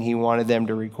everything He wanted them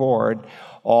to record,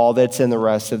 all that's in the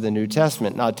rest of the New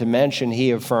Testament. Not to mention,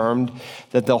 He affirmed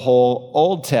that the whole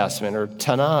Old Testament, or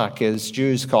Tanakh, as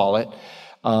Jews call it,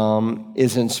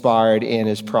 is inspired and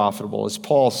is profitable, as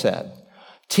Paul said.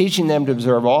 Teaching them to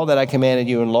observe all that I commanded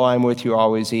you, and lo, I'm with you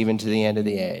always, even to the end of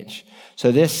the age.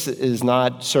 So this is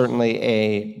not certainly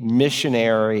a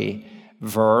missionary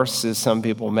verse, as some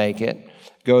people make it.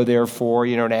 Go therefore,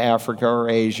 to Africa or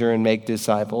Asia and make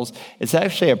disciples. It's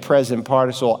actually a present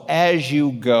participle. As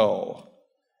you go,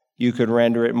 you could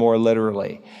render it more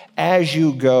literally. As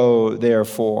you go,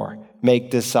 therefore,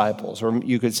 make disciples. Or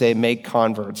you could say make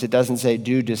converts. It doesn't say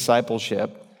do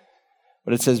discipleship,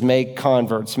 but it says make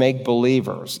converts, make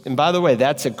believers. And by the way,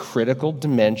 that's a critical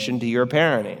dimension to your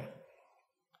parenting.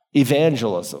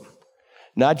 Evangelism.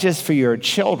 Not just for your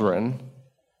children,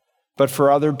 but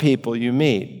for other people you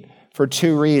meet. For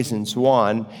two reasons.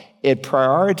 One, it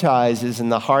prioritizes in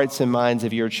the hearts and minds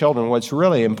of your children what's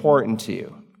really important to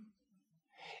you.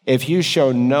 If you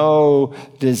show no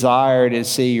desire to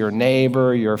see your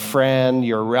neighbor, your friend,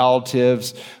 your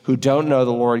relatives who don't know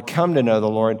the Lord come to know the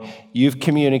Lord, you've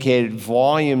communicated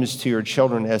volumes to your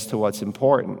children as to what's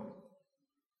important.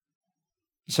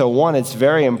 So one, it's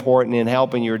very important in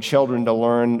helping your children to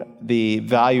learn the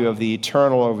value of the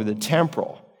eternal over the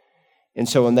temporal. And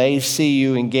so when they see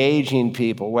you engaging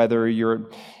people, whether you're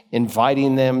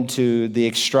inviting them to the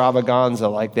extravaganza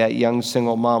like that young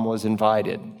single mom was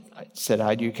invited, I said,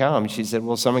 how'd you come? She said,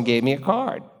 well, someone gave me a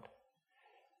card.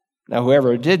 Now,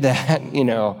 whoever did that,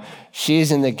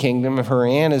 she's in the kingdom, her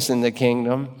aunt is in the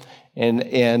kingdom, and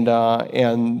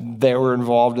they were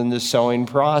involved in the sowing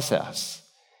process.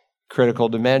 Critical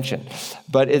dimension.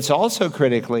 But it's also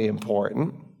critically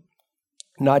important,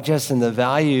 not just in the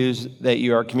values that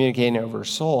you are communicating over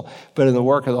soul, but in the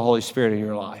work of the Holy Spirit in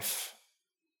your life.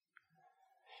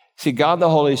 See, God the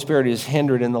Holy Spirit is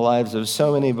hindered in the lives of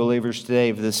so many believers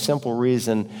today for the simple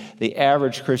reason the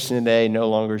average Christian today no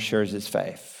longer shares his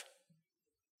faith.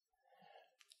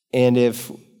 And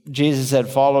if Jesus said,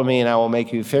 follow me and I will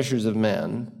make you fishers of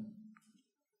men,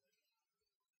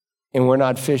 and we're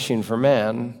not fishing for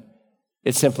men,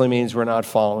 it simply means we're not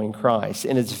following Christ.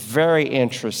 And it's very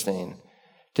interesting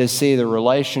to see the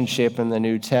relationship in the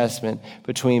New Testament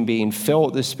between being filled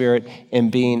with the Spirit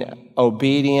and being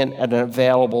obedient and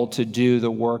available to do the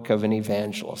work of an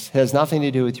evangelist. It has nothing to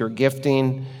do with your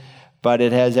gifting, but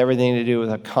it has everything to do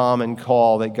with a common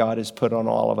call that God has put on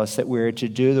all of us, that we're to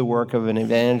do the work of an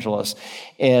evangelist.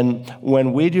 And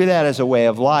when we do that as a way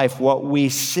of life, what we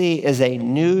see is a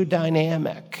new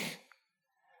dynamic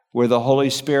where the Holy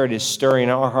Spirit is stirring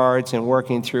our hearts and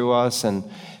working through us and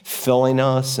filling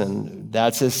us, and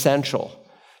that's essential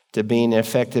to being an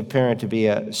effective parent, to be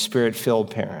a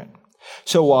Spirit-filled parent.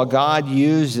 So while God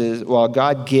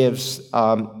gives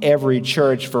every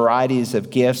church varieties of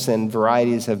gifts and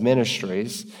varieties of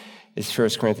ministries, as 1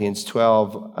 Corinthians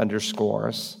 12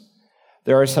 underscores,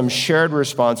 there are some shared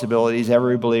responsibilities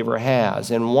every believer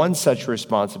has, and one such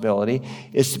responsibility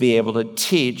is to be able to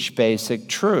teach basic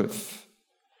truth.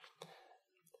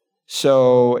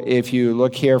 So if you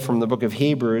look here from the book of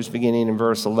Hebrews, beginning in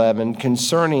verse 11,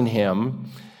 concerning him,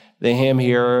 the him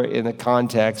here in the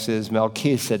context is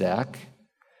Melchizedek.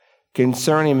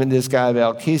 Concerning this guy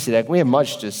Melchizedek, we have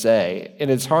much to say, and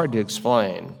it's hard to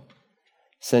explain.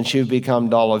 since you've become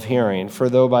dull of hearing. For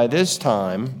though by this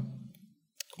time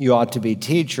you ought to be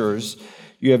teachers,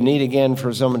 you have need again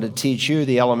for someone to teach you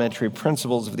the elementary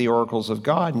principles of the oracles of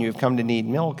God, and you have come to need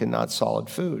milk and not solid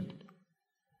food.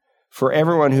 For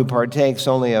everyone who partakes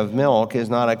only of milk is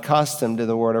not accustomed to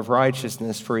the word of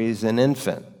righteousness, for he is an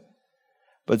infant.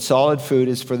 But solid food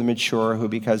is for the mature, who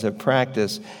because of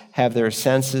practice have their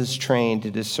senses trained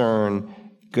to discern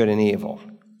good and evil.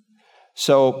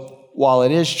 So while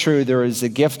it is true there is a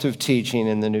gift of teaching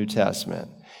in the New Testament,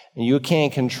 and you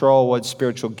can't control what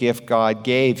spiritual gift God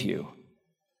gave you,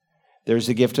 there's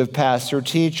a gift of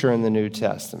pastor-teacher in the New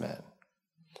Testament.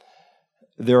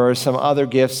 There are some other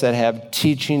gifts that have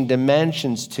teaching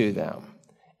dimensions to them.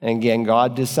 And again,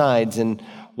 God decides, and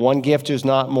one gift is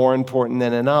not more important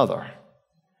than another.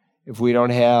 If we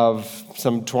don't have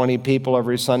some 20 people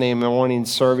every Sunday morning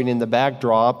serving in the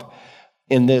backdrop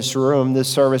in this room, this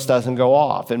service doesn't go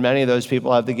off. And many of those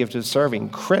people have the gift of serving,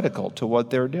 critical to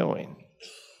what they're doing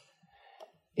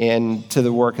and to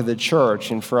the work of the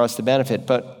church and for us to benefit.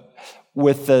 But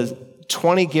with the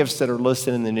 20 gifts that are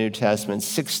listed in the New Testament,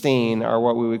 16 are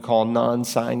what we would call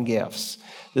non-sign gifts.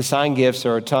 The sign gifts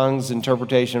are tongues,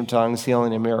 interpretation of tongues,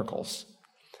 healing, and miracles.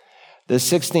 The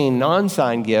 16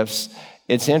 non-sign gifts,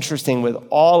 it's interesting, with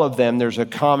all of them, there's a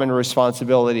common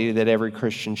responsibility that every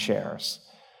Christian shares.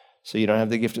 So you don't have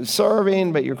the gift of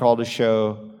serving, but you're called to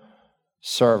show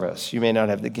service. You may not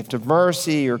have the gift of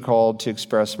mercy, you're called to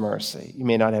express mercy. You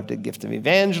may not have the gift of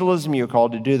evangelism, you're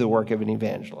called to do the work of an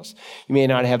evangelist. You may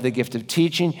not have the gift of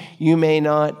teaching, you may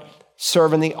not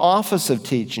serve in the office of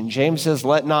teaching. James says,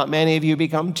 let not many of you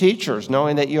become teachers,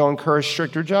 knowing that you'll incur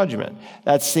stricter judgment.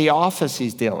 That's the office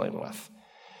he's dealing with.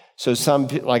 So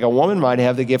like a woman might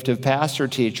have the gift of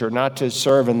pastor-teacher, not to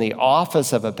serve in the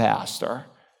office of a pastor,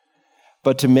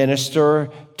 but to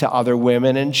minister to other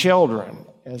women and children,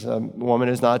 as a woman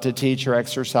is not to teach or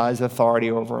exercise authority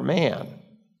over a man.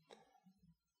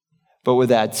 But with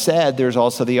that said, there's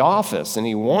also the office, and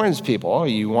he warns people,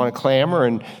 you want to clamor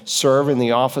and serve in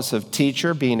the office of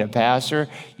teacher, being a pastor,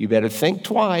 you better think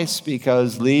twice,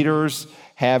 because leaders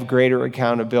have greater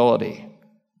accountability.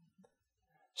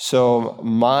 So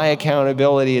my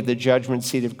accountability at the judgment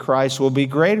seat of Christ will be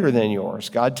greater than yours.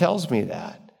 God tells me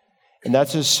that. And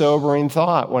that's a sobering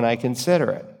thought when I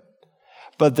consider it.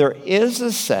 But there is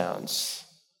a sense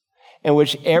in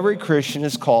which every Christian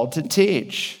is called to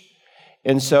teach.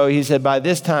 And so he said, by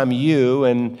this time you,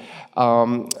 and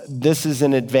this is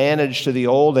an advantage to the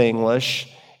Old English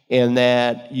in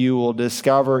that you will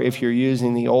discover, if you're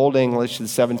using the Old English of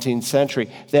the 17th century,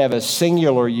 they have a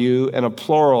singular you and a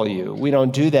plural you. We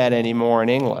don't do that anymore in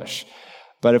English.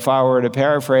 But if I were to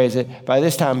paraphrase it, by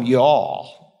this time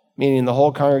y'all, meaning the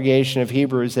whole congregation of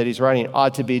Hebrews that he's writing,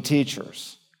 ought to be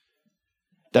teachers.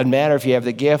 Doesn't matter if you have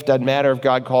the gift, doesn't matter if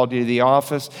God called you to the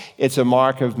office, it's a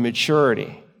mark of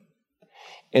maturity.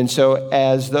 And so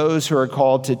as those who are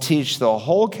called to teach the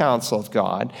whole counsel of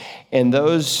God, and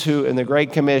those who in the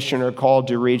Great Commission are called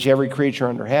to reach every creature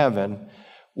under heaven,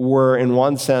 we're in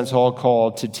one sense all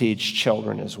called to teach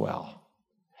children as well.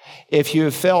 If you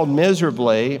have failed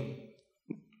miserably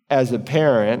as a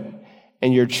parent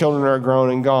and your children are grown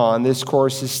and gone, this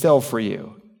course is still for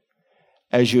you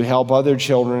as you help other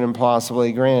children and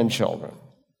possibly grandchildren.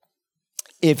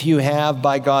 If you have,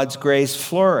 by God's grace,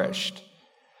 flourished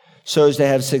so as to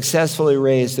have successfully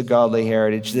raised a godly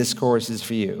heritage, this course is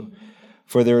for you.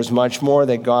 For there is much more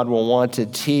that God will want to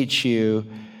teach you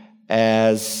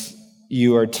as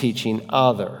you are teaching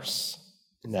others.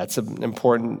 And that's an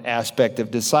important aspect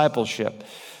of discipleship.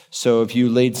 So if you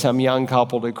lead some young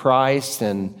couple to Christ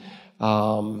and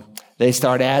they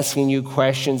start asking you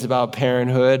questions about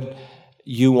parenthood,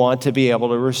 you want to be able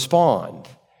to respond.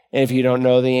 And if you don't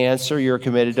know the answer, you're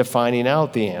committed to finding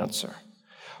out the answer.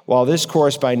 While this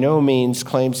course by no means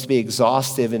claims to be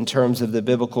exhaustive in terms of the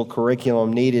biblical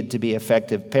curriculum needed to be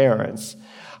effective parents,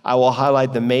 I will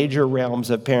highlight the major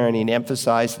realms of parenting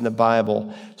emphasized in the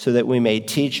Bible so that we may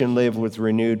teach and live with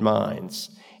renewed minds.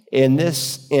 In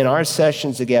our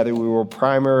sessions together, we will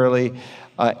primarily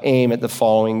aim at the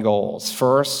following goals.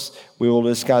 First, we will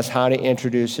discuss how to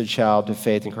introduce a child to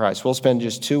faith in Christ. We'll spend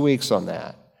just 2 weeks on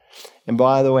that. And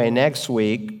by the way, next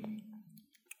week,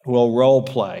 we'll role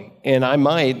play. And I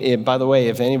might, by the way,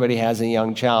 if anybody has a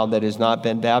young child that has not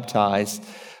been baptized,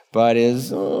 but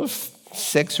is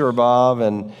 6 or above,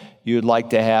 and you'd like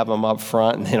to have them up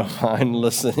front, and they don't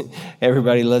mind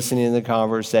everybody listening to the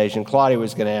conversation. Claudia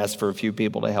was going to ask for a few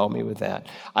people to help me with that.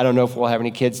 I don't know if we'll have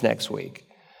any kids next week,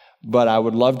 but I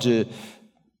would love to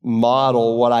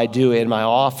model what I do in my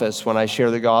office when I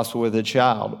share the gospel with a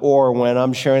child, or when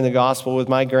I'm sharing the gospel with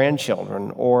my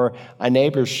grandchildren or a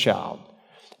neighbor's child.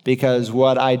 because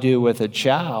what I do with a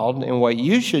child and what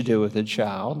you should do with a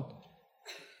child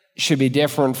should be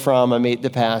different from a meet the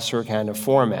pastor kind of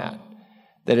format,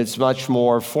 that it's much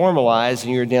more formalized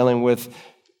and you're dealing with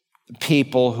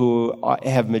people who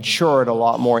have matured a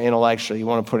lot more intellectually. You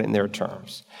want to put it in their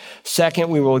terms. Second,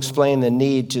 we will explain the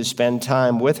need to spend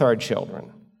time with our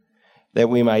children, that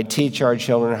we might teach our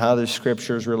children how the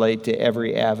scriptures relate to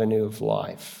every avenue of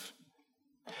life.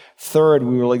 Third,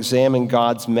 we will examine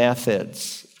God's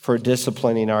methods for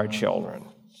disciplining our children.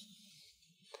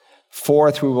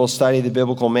 Fourth, we will study the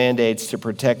biblical mandates to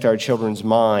protect our children's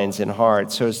minds and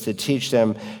hearts so as to teach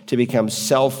them to become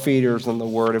self-feeders on the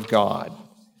Word of God.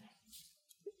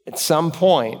 At some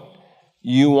point,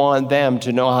 you want them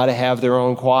to know how to have their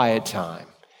own quiet time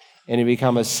and to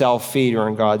become a self-feeder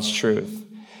in God's truth.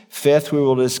 Fifth, we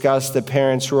will discuss the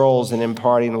parents' roles in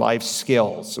imparting life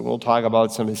skills. We'll talk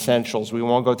about some essentials. We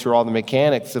won't go through all the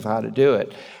mechanics of how to do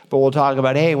it, but we'll talk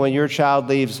about, hey, when your child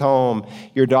leaves home,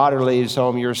 your daughter leaves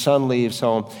home, your son leaves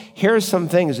home, here's some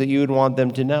things that you would want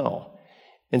them to know.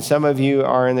 And some of you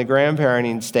are in the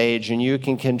grandparenting stage, and you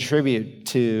can contribute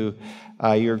to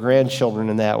your grandchildren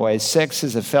in that way. 6,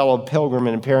 as a fellow pilgrim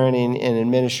in parenting and in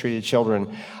ministry to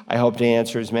children, I hope to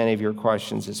answer as many of your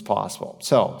questions as possible.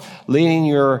 So, leading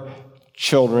your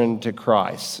children to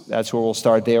Christ. That's where we'll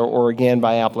start there. Or again,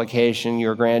 by application,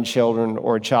 your grandchildren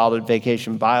or child at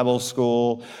Vacation Bible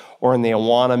School or in the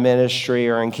Awana ministry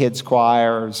or in kids'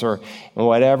 choirs or in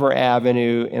whatever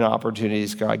avenue and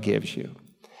opportunities God gives you.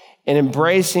 In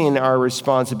embracing our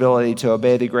responsibility to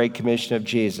obey the Great Commission of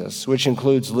Jesus, which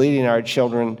includes leading our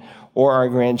children or our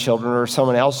grandchildren or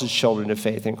someone else's children to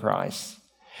faith in Christ,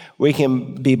 we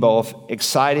can be both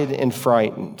excited and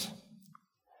frightened.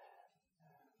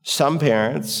 Some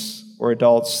parents or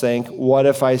adults think, what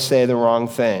if I say the wrong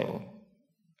thing?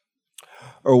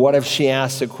 Or what if she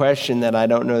asks a question that I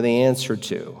don't know the answer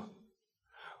to?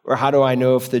 Or how do I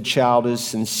know if the child is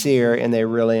sincere and they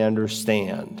really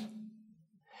understand?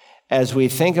 As we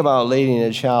think about leading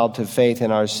a child to faith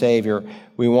in our Savior,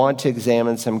 we want to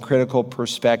examine some critical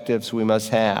perspectives we must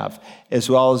have, as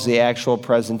well as the actual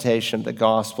presentation of the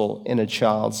gospel in a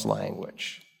child's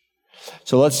language.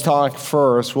 So let's talk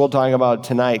first. We'll talk about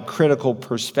tonight critical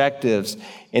perspectives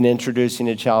in introducing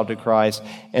a child to Christ.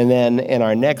 And then in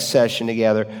our next session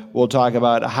together, we'll talk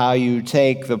about how you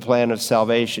take the plan of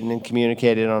salvation and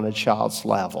communicate it on a child's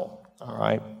level. All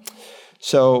right?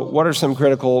 So what are some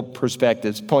critical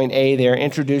perspectives? Point A there,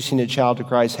 introducing a child to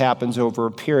Christ happens over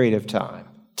a period of time.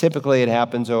 Typically, it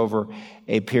happens over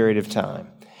a period of time.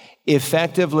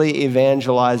 Effectively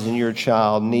evangelizing your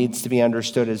child needs to be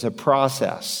understood as a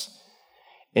process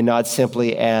and not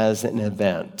simply as an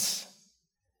event.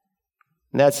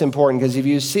 And that's important because if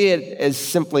you see it as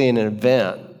simply an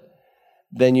event,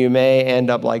 then you may end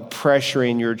up like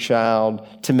pressuring your child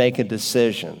to make a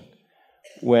decision,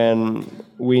 when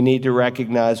we need to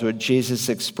recognize what Jesus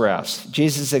expressed.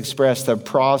 Jesus expressed the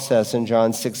process in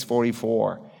John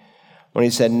 6:44 when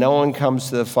he said, no one comes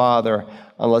to the Father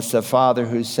unless the Father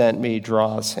who sent me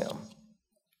draws him.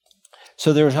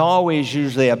 So there's always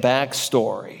usually a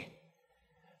backstory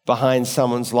behind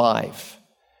someone's life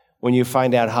when you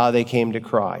find out how they came to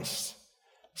Christ.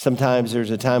 Sometimes there's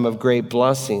a time of great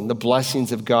blessing. The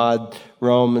blessings of God,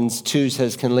 Romans 2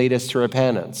 says, can lead us to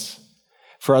repentance.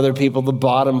 For other people, the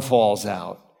bottom falls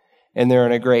out, and they're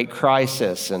in a great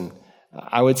crisis. And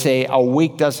I would say a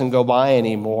week doesn't go by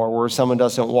anymore where someone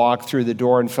doesn't walk through the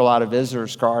door and fill out a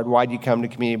visitor's card. Why'd you come to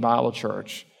Community Bible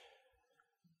Church?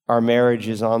 Our marriage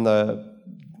is on the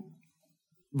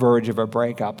verge of a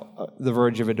breakup, the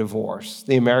verge of a divorce.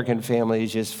 The American family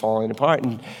is just falling apart.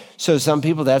 And so some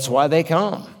people, that's why they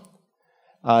come.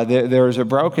 There's a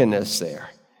brokenness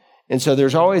there. And so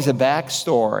there's always a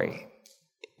backstory.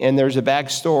 And there's a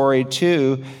backstory,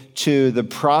 too, to the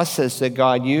process that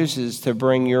God uses to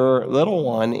bring your little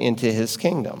one into his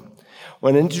kingdom.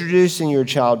 When introducing your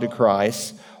child to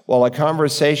Christ, while a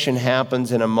conversation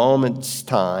happens in a moment's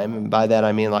time, and by that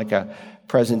I mean like a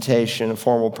presentation, a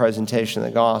formal presentation of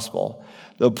the gospel,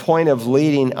 the point of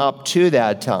leading up to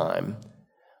that time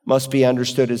must be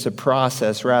understood as a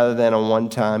process rather than a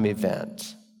one-time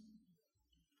event.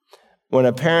 When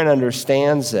a parent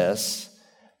understands this,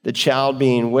 the child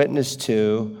being witnessed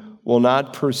to will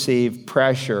not perceive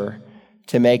pressure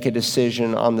to make a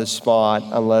decision on the spot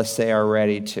unless they are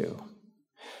ready to.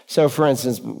 So, for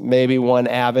instance, maybe one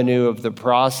avenue of the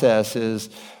process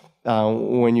is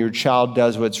when your child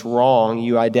does what's wrong,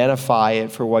 you identify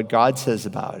it for what God says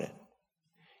about it.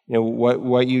 You know,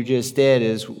 what you just did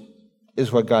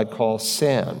is what God calls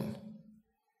sin.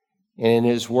 And in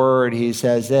his word, he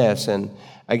says this, and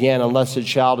Again, unless a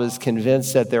child is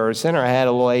convinced that they're a sinner. I had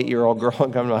a little 8-year-old girl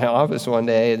come to my office one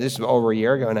day, and this was over a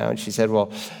year ago now, and she said,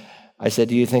 well, I said,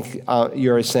 do you think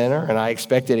you're a sinner? And I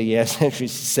expected a yes, and she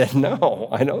said, no,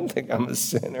 I don't think I'm a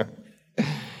sinner.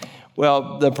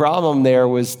 Well, the problem there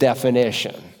was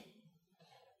definition.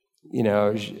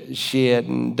 She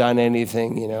hadn't done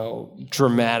anything,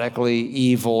 dramatically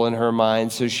evil in her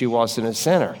mind, so she wasn't a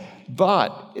sinner.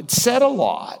 But it said a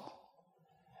lot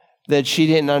that she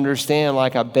didn't understand,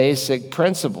 like a basic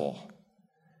principle.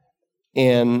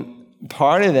 And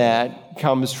part of that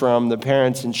comes from the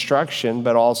parent's instruction,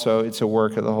 but also it's a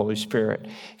work of the Holy Spirit.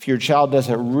 If your child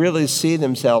doesn't really see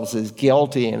themselves as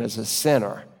guilty and as a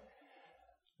sinner,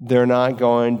 they're not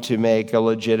going to make a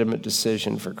legitimate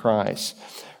decision for Christ.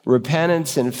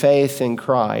 Repentance and faith in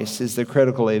Christ is the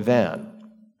critical event,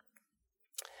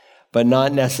 but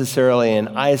not necessarily an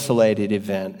isolated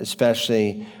event,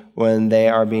 especially when they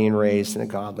are being raised in a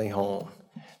godly home.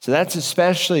 So that's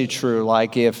especially true,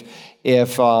 like if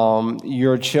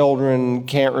your children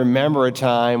can't remember a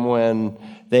time when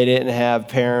they didn't have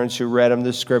parents who read them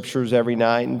the scriptures every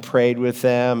night and prayed with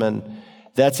them, and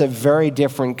that's a very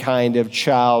different kind of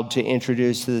child to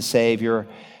introduce to the Savior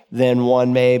than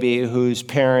one maybe whose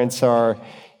parents are,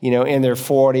 in their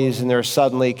 40s and they're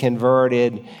suddenly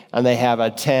converted and they have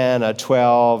a 10, a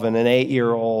 12, and an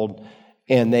 8-year-old,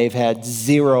 and they've had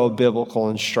zero biblical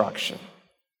instruction.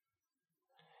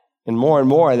 And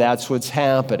more, that's what's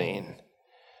happening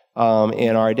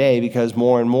in our day, because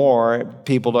more and more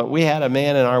people don't. We had a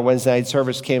man in our Wednesday night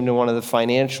service came to one of the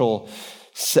financial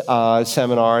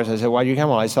seminars. I said, why did you come?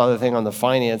 Well, I saw the thing on the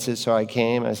finances, so I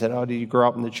came. I said, oh, did you grow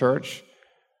up in the church?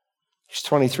 He's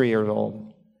 23 years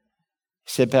old.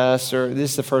 He said, Pastor, this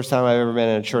is the first time I've ever been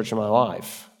in a church in my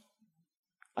life.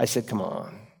 I said, come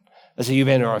on. I said, you've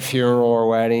been to a funeral or a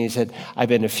wedding? He said, I've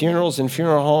been to funerals and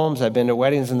funeral homes. I've been to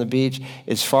weddings on the beach.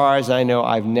 As far as I know,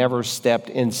 I've never stepped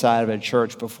inside of a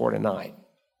church before tonight.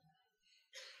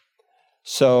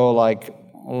 So,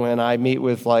 when I meet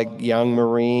with, young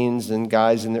Marines and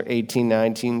guys in their 18,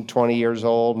 19, 20 years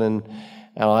old, and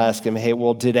I'll ask them, hey,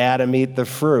 well, did Adam eat the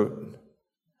fruit?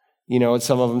 And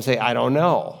some of them say, I don't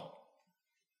know.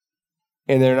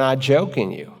 And they're not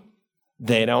joking you.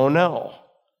 They don't know.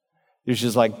 There's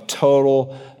just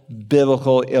total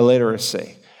biblical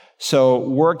illiteracy. So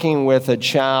working with a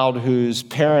child whose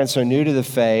parents are new to the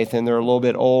faith and they're a little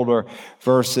bit older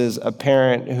versus a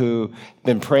parent who's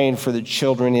been praying for the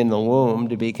children in the womb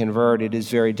to be converted is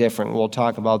very different. We'll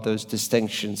talk about those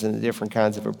distinctions and the different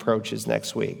kinds of approaches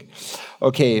next week.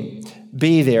 Okay,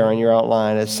 be there on your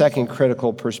outline. A second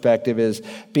critical perspective is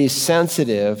be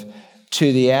sensitive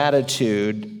to the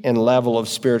attitude and level of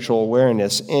spiritual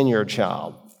awareness in your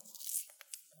child.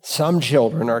 Some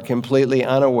children are completely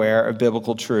unaware of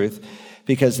biblical truth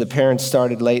because the parents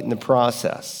started late in the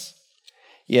process.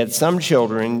 Yet some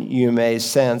children, you may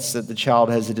sense that the child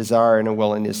has a desire and a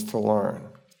willingness to learn.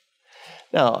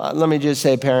 Now, let me just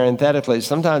say parenthetically,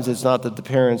 sometimes it's not that the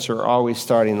parents are always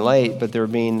starting late, but they're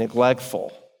being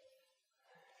neglectful.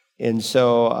 And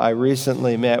so I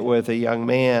recently met with a young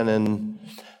man, and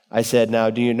I said,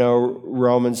 now, do you know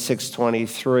Romans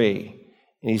 6:23?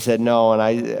 And he said, no. And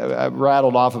I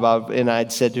rattled off and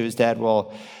I'd said to his dad,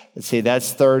 well, let's see,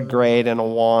 that's third grade in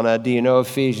Awana. Do you know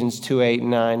Ephesians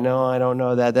 2:8-9? No, I don't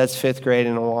know that. That's fifth grade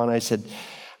in Awana. I said,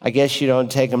 I guess you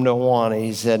don't take them to Awana.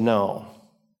 He said, no.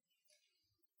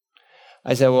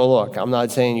 I said, well, look, I'm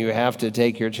not saying you have to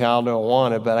take your child to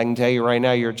Awana, but I can tell you right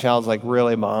now, your child's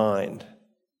really behind.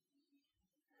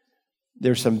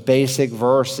 There's some basic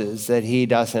verses that he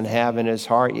doesn't have in his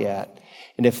heart yet.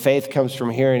 And if faith comes from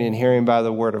hearing and hearing by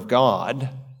the word of God,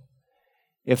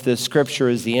 if the scripture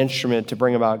is the instrument to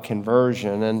bring about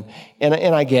conversion, and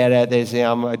I get it. They say,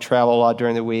 I travel a lot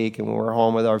during the week, and when we're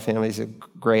home with our families,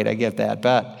 great, I get that.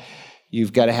 But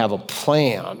you've got to have a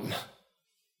plan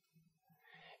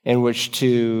in which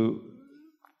to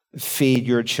feed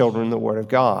your children the word of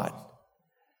God,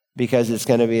 because it's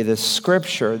going to be the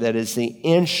scripture that is the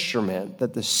instrument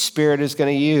that the Spirit is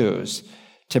going to use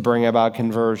to bring about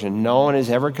conversion. No one has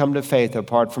ever come to faith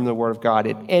apart from the Word of God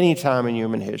at any time in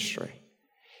human history.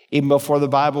 Even before the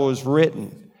Bible was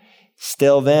written,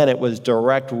 still then it was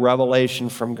direct revelation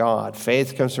from God.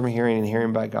 Faith comes from hearing and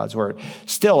hearing by God's Word.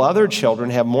 Still other children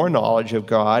have more knowledge of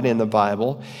God in the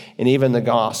Bible and even the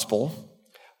gospel,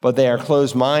 but they are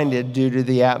closed-minded due to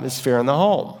the atmosphere in the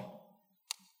home.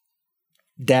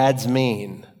 Dad's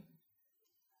mean.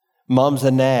 Mom's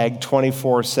a nag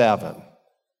 24/7.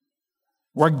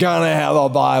 We're going to have a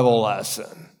Bible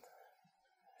lesson.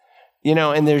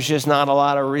 And there's just not a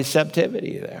lot of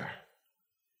receptivity there.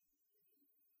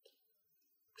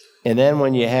 And then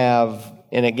when you have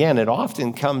And again, it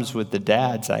often comes with the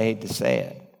dads, I hate to say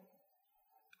it,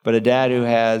 but a dad who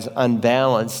has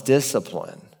unbalanced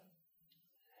discipline,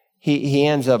 he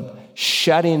ends up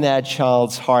shutting that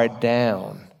child's heart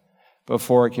down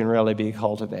before it can really be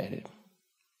cultivated.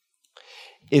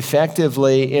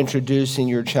 Effectively introducing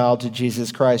your child to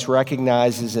Jesus Christ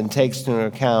recognizes and takes into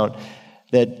account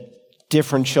that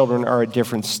different children are at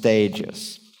different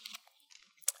stages.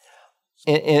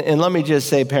 And let me just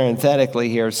say parenthetically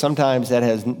here, sometimes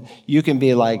you can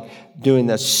be like doing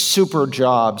the super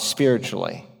job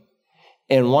spiritually.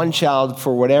 And one child,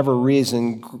 for whatever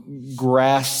reason,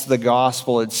 grasps the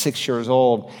gospel at 6 years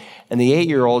old, and the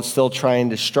 8-year-old is still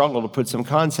trying to struggle to put some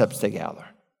concepts together.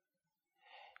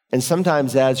 And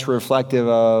sometimes that's reflective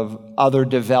of other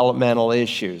developmental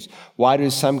issues. Why do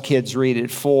some kids read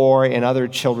at 4 and other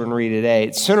children read at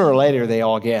 8? Sooner or later, they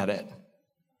all get it.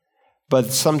 But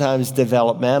sometimes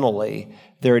developmentally,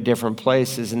 they're at different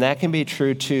places. And that can be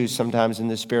true, too, sometimes in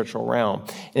the spiritual realm.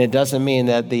 And it doesn't mean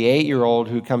that the 8-year-old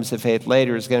who comes to faith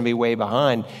later is going to be way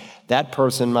behind. That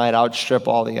person might outstrip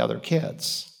all the other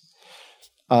kids.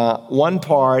 One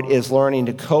part is learning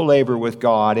to co-labor with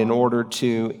God in order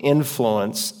to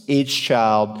influence each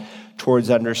child towards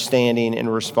understanding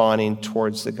and responding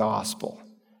towards the gospel.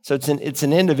 So it's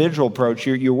an individual approach.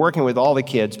 You're working with all the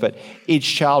kids, but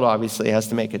each child obviously has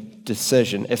to make a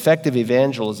decision. Effective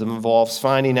evangelism involves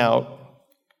finding out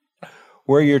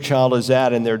where your child is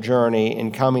at in their journey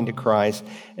in coming to Christ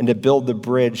and to build the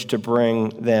bridge to bring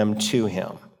them to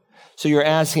Him. So you're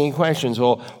asking questions.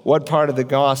 Well, what part of the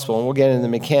gospel, and we'll get into the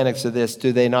mechanics of this,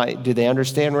 do they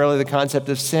understand really the concept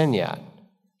of sin yet?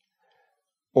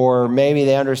 Or maybe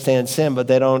they understand sin, but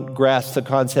they don't grasp the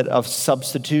concept of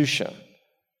substitution.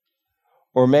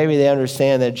 Or maybe they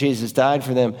understand that Jesus died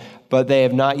for them, but they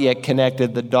have not yet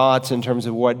connected the dots in terms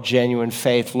of what genuine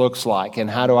faith looks like and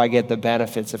how do I get the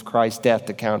benefits of Christ's death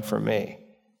to count for me.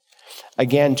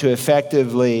 Again, to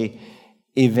effectively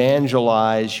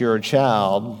evangelize your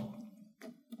child,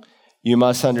 you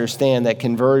must understand that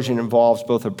conversion involves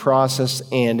both a process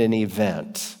and an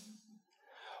event.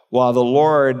 While the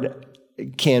Lord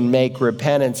can make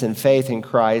repentance and faith in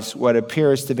Christ what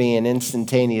appears to be an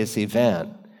instantaneous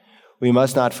event, we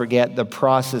must not forget the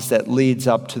process that leads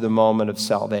up to the moment of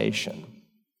salvation.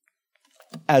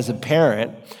 As a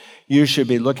parent, you should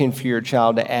be looking for your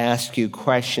child to ask you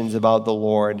questions about the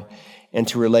Lord and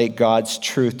to relate God's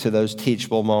truth to those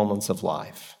teachable moments of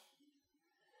life.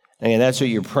 And that's what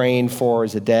you're praying for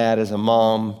as a dad, as a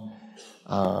mom.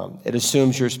 It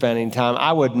assumes you're spending time.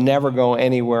 I would never go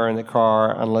anywhere in the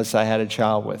car unless I had a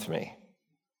child with me.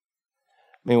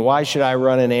 I mean, why should I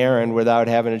run an errand without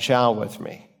having a child with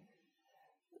me?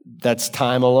 That's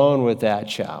time alone with that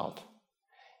child.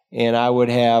 And I would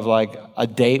have like a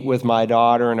date with my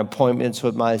daughter and appointments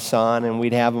with my son, and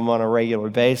we'd have them on a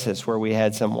regular basis where we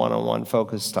had some one-on-one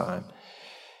focus time.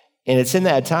 And it's in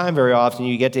that time very often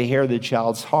you get to hear the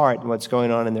child's heart and what's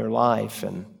going on in their life.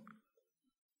 And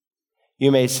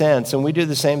you may sense, and we do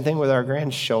the same thing with our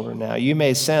grandchildren now, you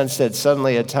may sense that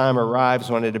suddenly a time arrives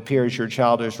when it appears your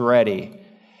child is ready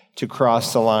to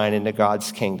cross the line into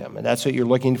God's kingdom. And that's what you're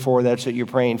looking for, that's what you're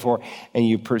praying for, and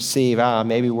you perceive,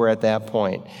 maybe we're at that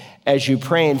point. As you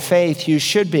pray in faith, you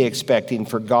should be expecting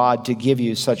for God to give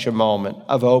you such a moment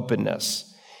of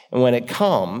openness. And when it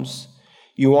comes,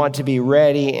 you want to be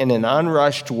ready in an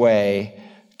unrushed way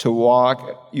to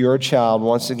walk your child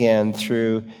once again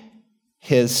through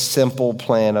His simple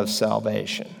plan of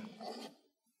salvation.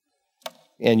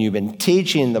 And you've been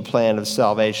teaching the plan of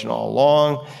salvation all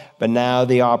along, but now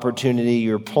the opportunity,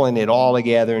 you're pulling it all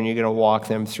together and you're going to walk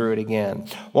them through it again.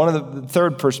 The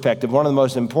third perspective, one of the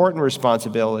most important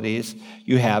responsibilities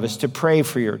you have is to pray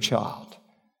for your child.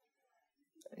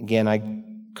 Again, I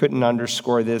couldn't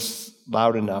underscore this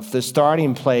loud enough. The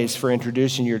starting place for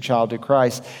introducing your child to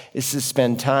Christ is to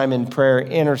spend time in prayer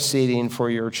interceding for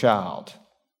your child.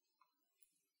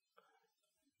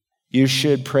 You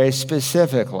should pray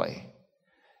specifically,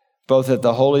 both that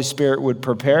the Holy Spirit would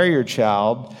prepare your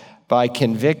child by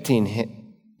convicting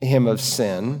him of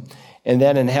sin, and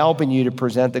then in helping you to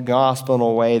present the gospel in a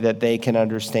way that they can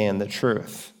understand the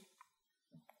truth.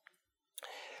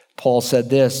 Paul said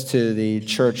this to the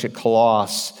church at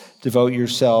Colossus: devote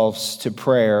yourselves to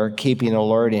prayer, keeping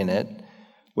alert in it,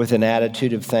 with an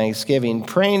attitude of thanksgiving,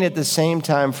 praying at the same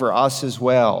time for us as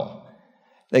well,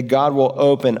 that God will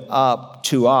open up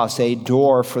to us a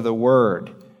door for the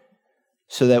word,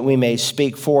 so that we may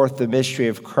speak forth the mystery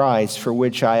of Christ, for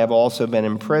which I have also been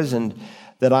imprisoned,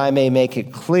 that I may make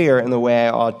it clear in the way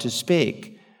I ought to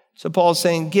speak. So Paul's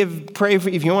saying,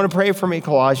 if you want to pray for me,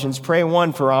 Colossians, pray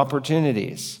for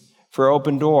opportunities for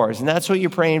open doors. And that's what you're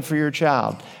praying for your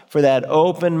child, for that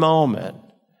open moment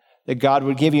that God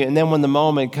would give you. And then when the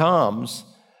moment comes,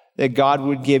 that God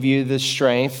would give you the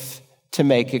strength to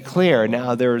make it clear.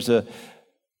 Now, there's a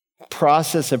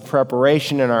process of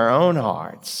preparation in our own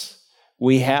hearts.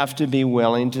 We have to be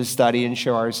willing to study and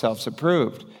show ourselves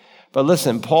approved. But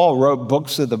listen, Paul wrote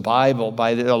books of the Bible,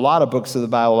 a lot of books of the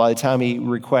Bible by the time he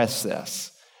requests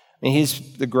this. I mean,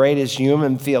 he's the greatest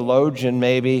human theologian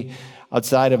maybe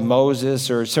outside of Moses,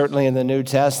 or certainly in the New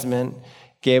Testament,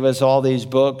 gave us all these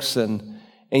books, and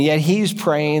yet he's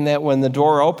praying that when the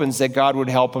door opens that God would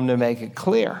help him to make it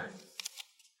clear.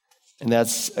 And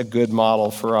that's a good model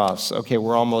for us. Okay,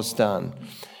 we're almost done.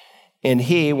 And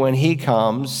when he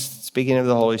comes, speaking of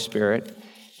the Holy Spirit,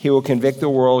 he will convict the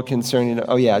world concerning,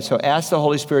 so ask the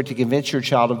Holy Spirit to convince your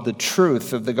child of the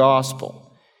truth of the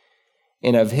gospel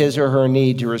and of his or her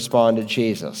need to respond to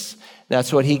Jesus.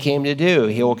 That's what he came to do.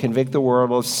 He will convict the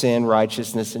world of sin,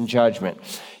 righteousness, and judgment.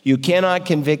 You cannot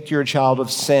convict your child of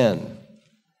sin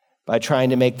by trying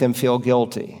to make them feel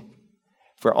guilty.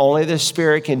 For only the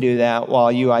Spirit can do that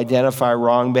while you identify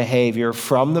wrong behavior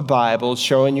from the Bible,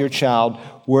 showing your child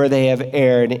where they have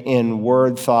erred in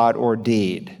word, thought, or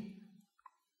deed.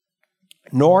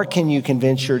 Nor can you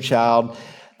convince your child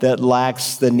that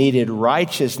lacks the needed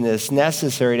righteousness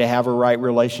necessary to have a right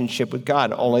relationship with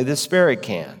God. Only the Spirit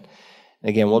can.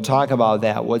 Again, we'll talk about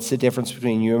that. What's the difference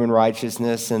between human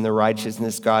righteousness and the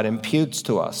righteousness God imputes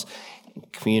to us?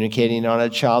 Communicating on a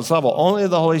child's level. Only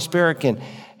the Holy Spirit can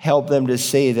help them to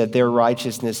see that their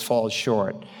righteousness falls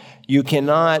short. You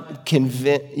cannot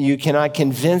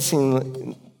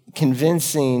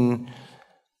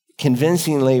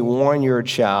convincingly warn your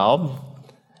child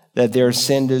that their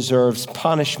sin deserves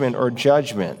punishment or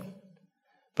judgment,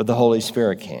 but the Holy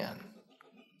Spirit can.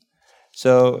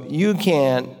 So you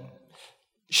can't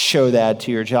show that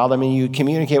to your child. I mean, you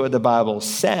communicate what the Bible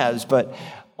says, but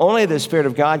only the Spirit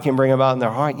of God can bring about in their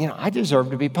heart, I deserve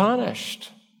to be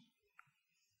punished.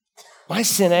 My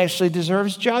sin actually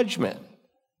deserves judgment.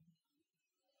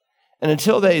 And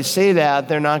until they see that,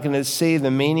 they're not going to see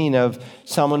the meaning of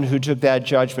someone who took that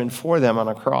judgment for them on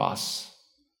a cross.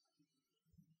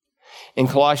 In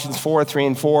Colossians 4:3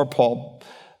 and 4, Paul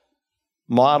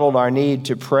modeled our need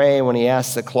to pray when he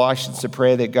asked the Colossians to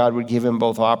pray that God would give him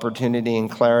both opportunity and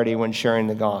clarity when sharing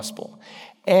the gospel.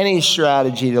 Any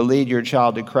strategy to lead your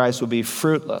child to Christ will be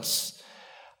fruitless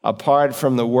apart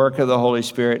from the work of the Holy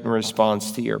Spirit in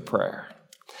response to your prayer.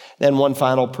 Then one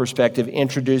final perspective,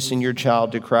 introducing your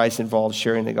child to Christ involves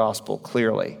sharing the gospel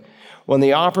clearly. When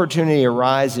the opportunity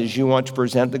arises, you want to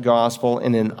present the gospel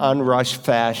in an unrushed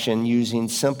fashion using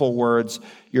simple words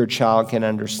your child can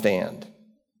understand.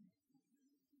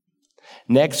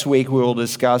 Next week, we will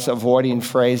discuss avoiding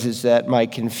phrases that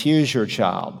might confuse your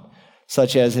child,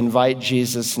 such as invite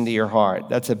Jesus into your heart.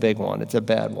 That's a big one. It's a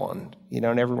bad one. You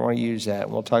don't ever want to use that.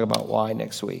 We'll talk about why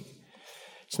next week.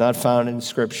 It's not found in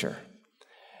Scripture.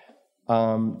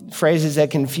 Phrases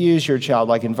that confuse your child,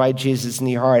 like invite Jesus in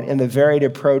your heart, and the varied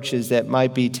approaches that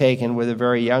might be taken with a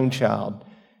very young child,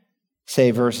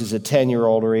 say versus a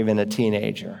 10-year-old or even a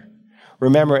teenager.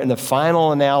 Remember, in the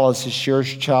final analysis, your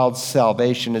child's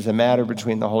salvation is a matter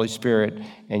between the Holy Spirit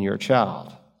and your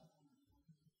child.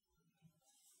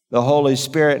 The Holy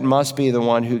Spirit must be the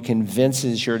one who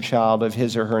convinces your child of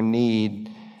his or her need,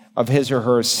 of his or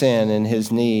her sin and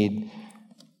his need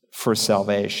for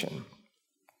salvation.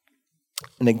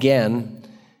 And again,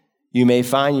 you may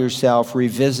find yourself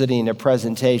revisiting a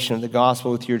presentation of the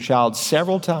gospel with your child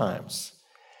several times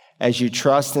as you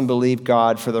trust and believe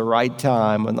God for the right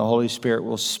time when the Holy Spirit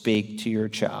will speak to your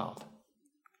child.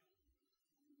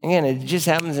 Again, it just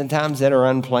happens in times that are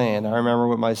unplanned. I remember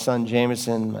with my son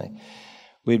Jameson,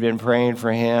 we'd been praying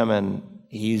for him, and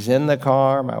he's in the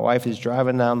car. My wife is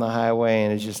driving down the highway,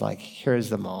 and it's just like, here's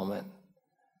the moment.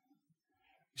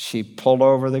 She pulled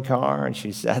over the car, and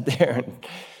she sat there and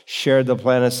shared the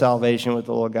plan of salvation with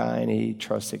the little guy, and he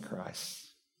trusted Christ.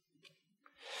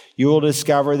 You will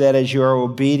discover that as you are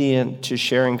obedient to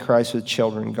sharing Christ with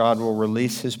children, God will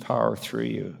release his power through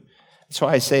you. That's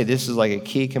why I say this is like a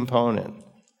key component.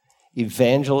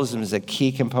 Evangelism is a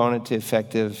key component to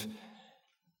effective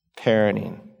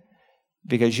parenting.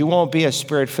 Because you won't be a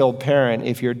spirit-filled parent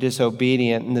if you're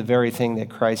disobedient in the very thing that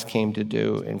Christ came to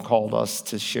do and called us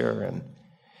to share in.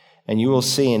 And you will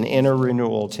see an inner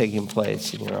renewal taking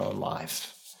place in your own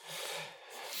life.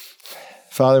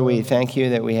 Father, we thank you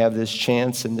that we have this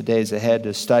chance in the days ahead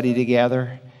to study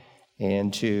together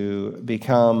and to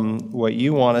become what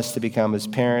you want us to become as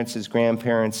parents, as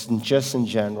grandparents, and just in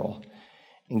general,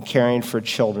 in caring for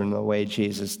children the way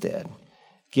Jesus did.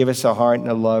 Give us a heart and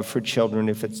a love for children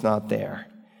if it's not there.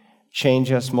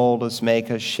 Change us, mold us, make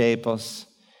us, shape us,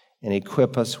 and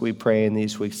equip us, we pray, in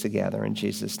these weeks together. In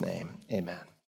Jesus' name, amen.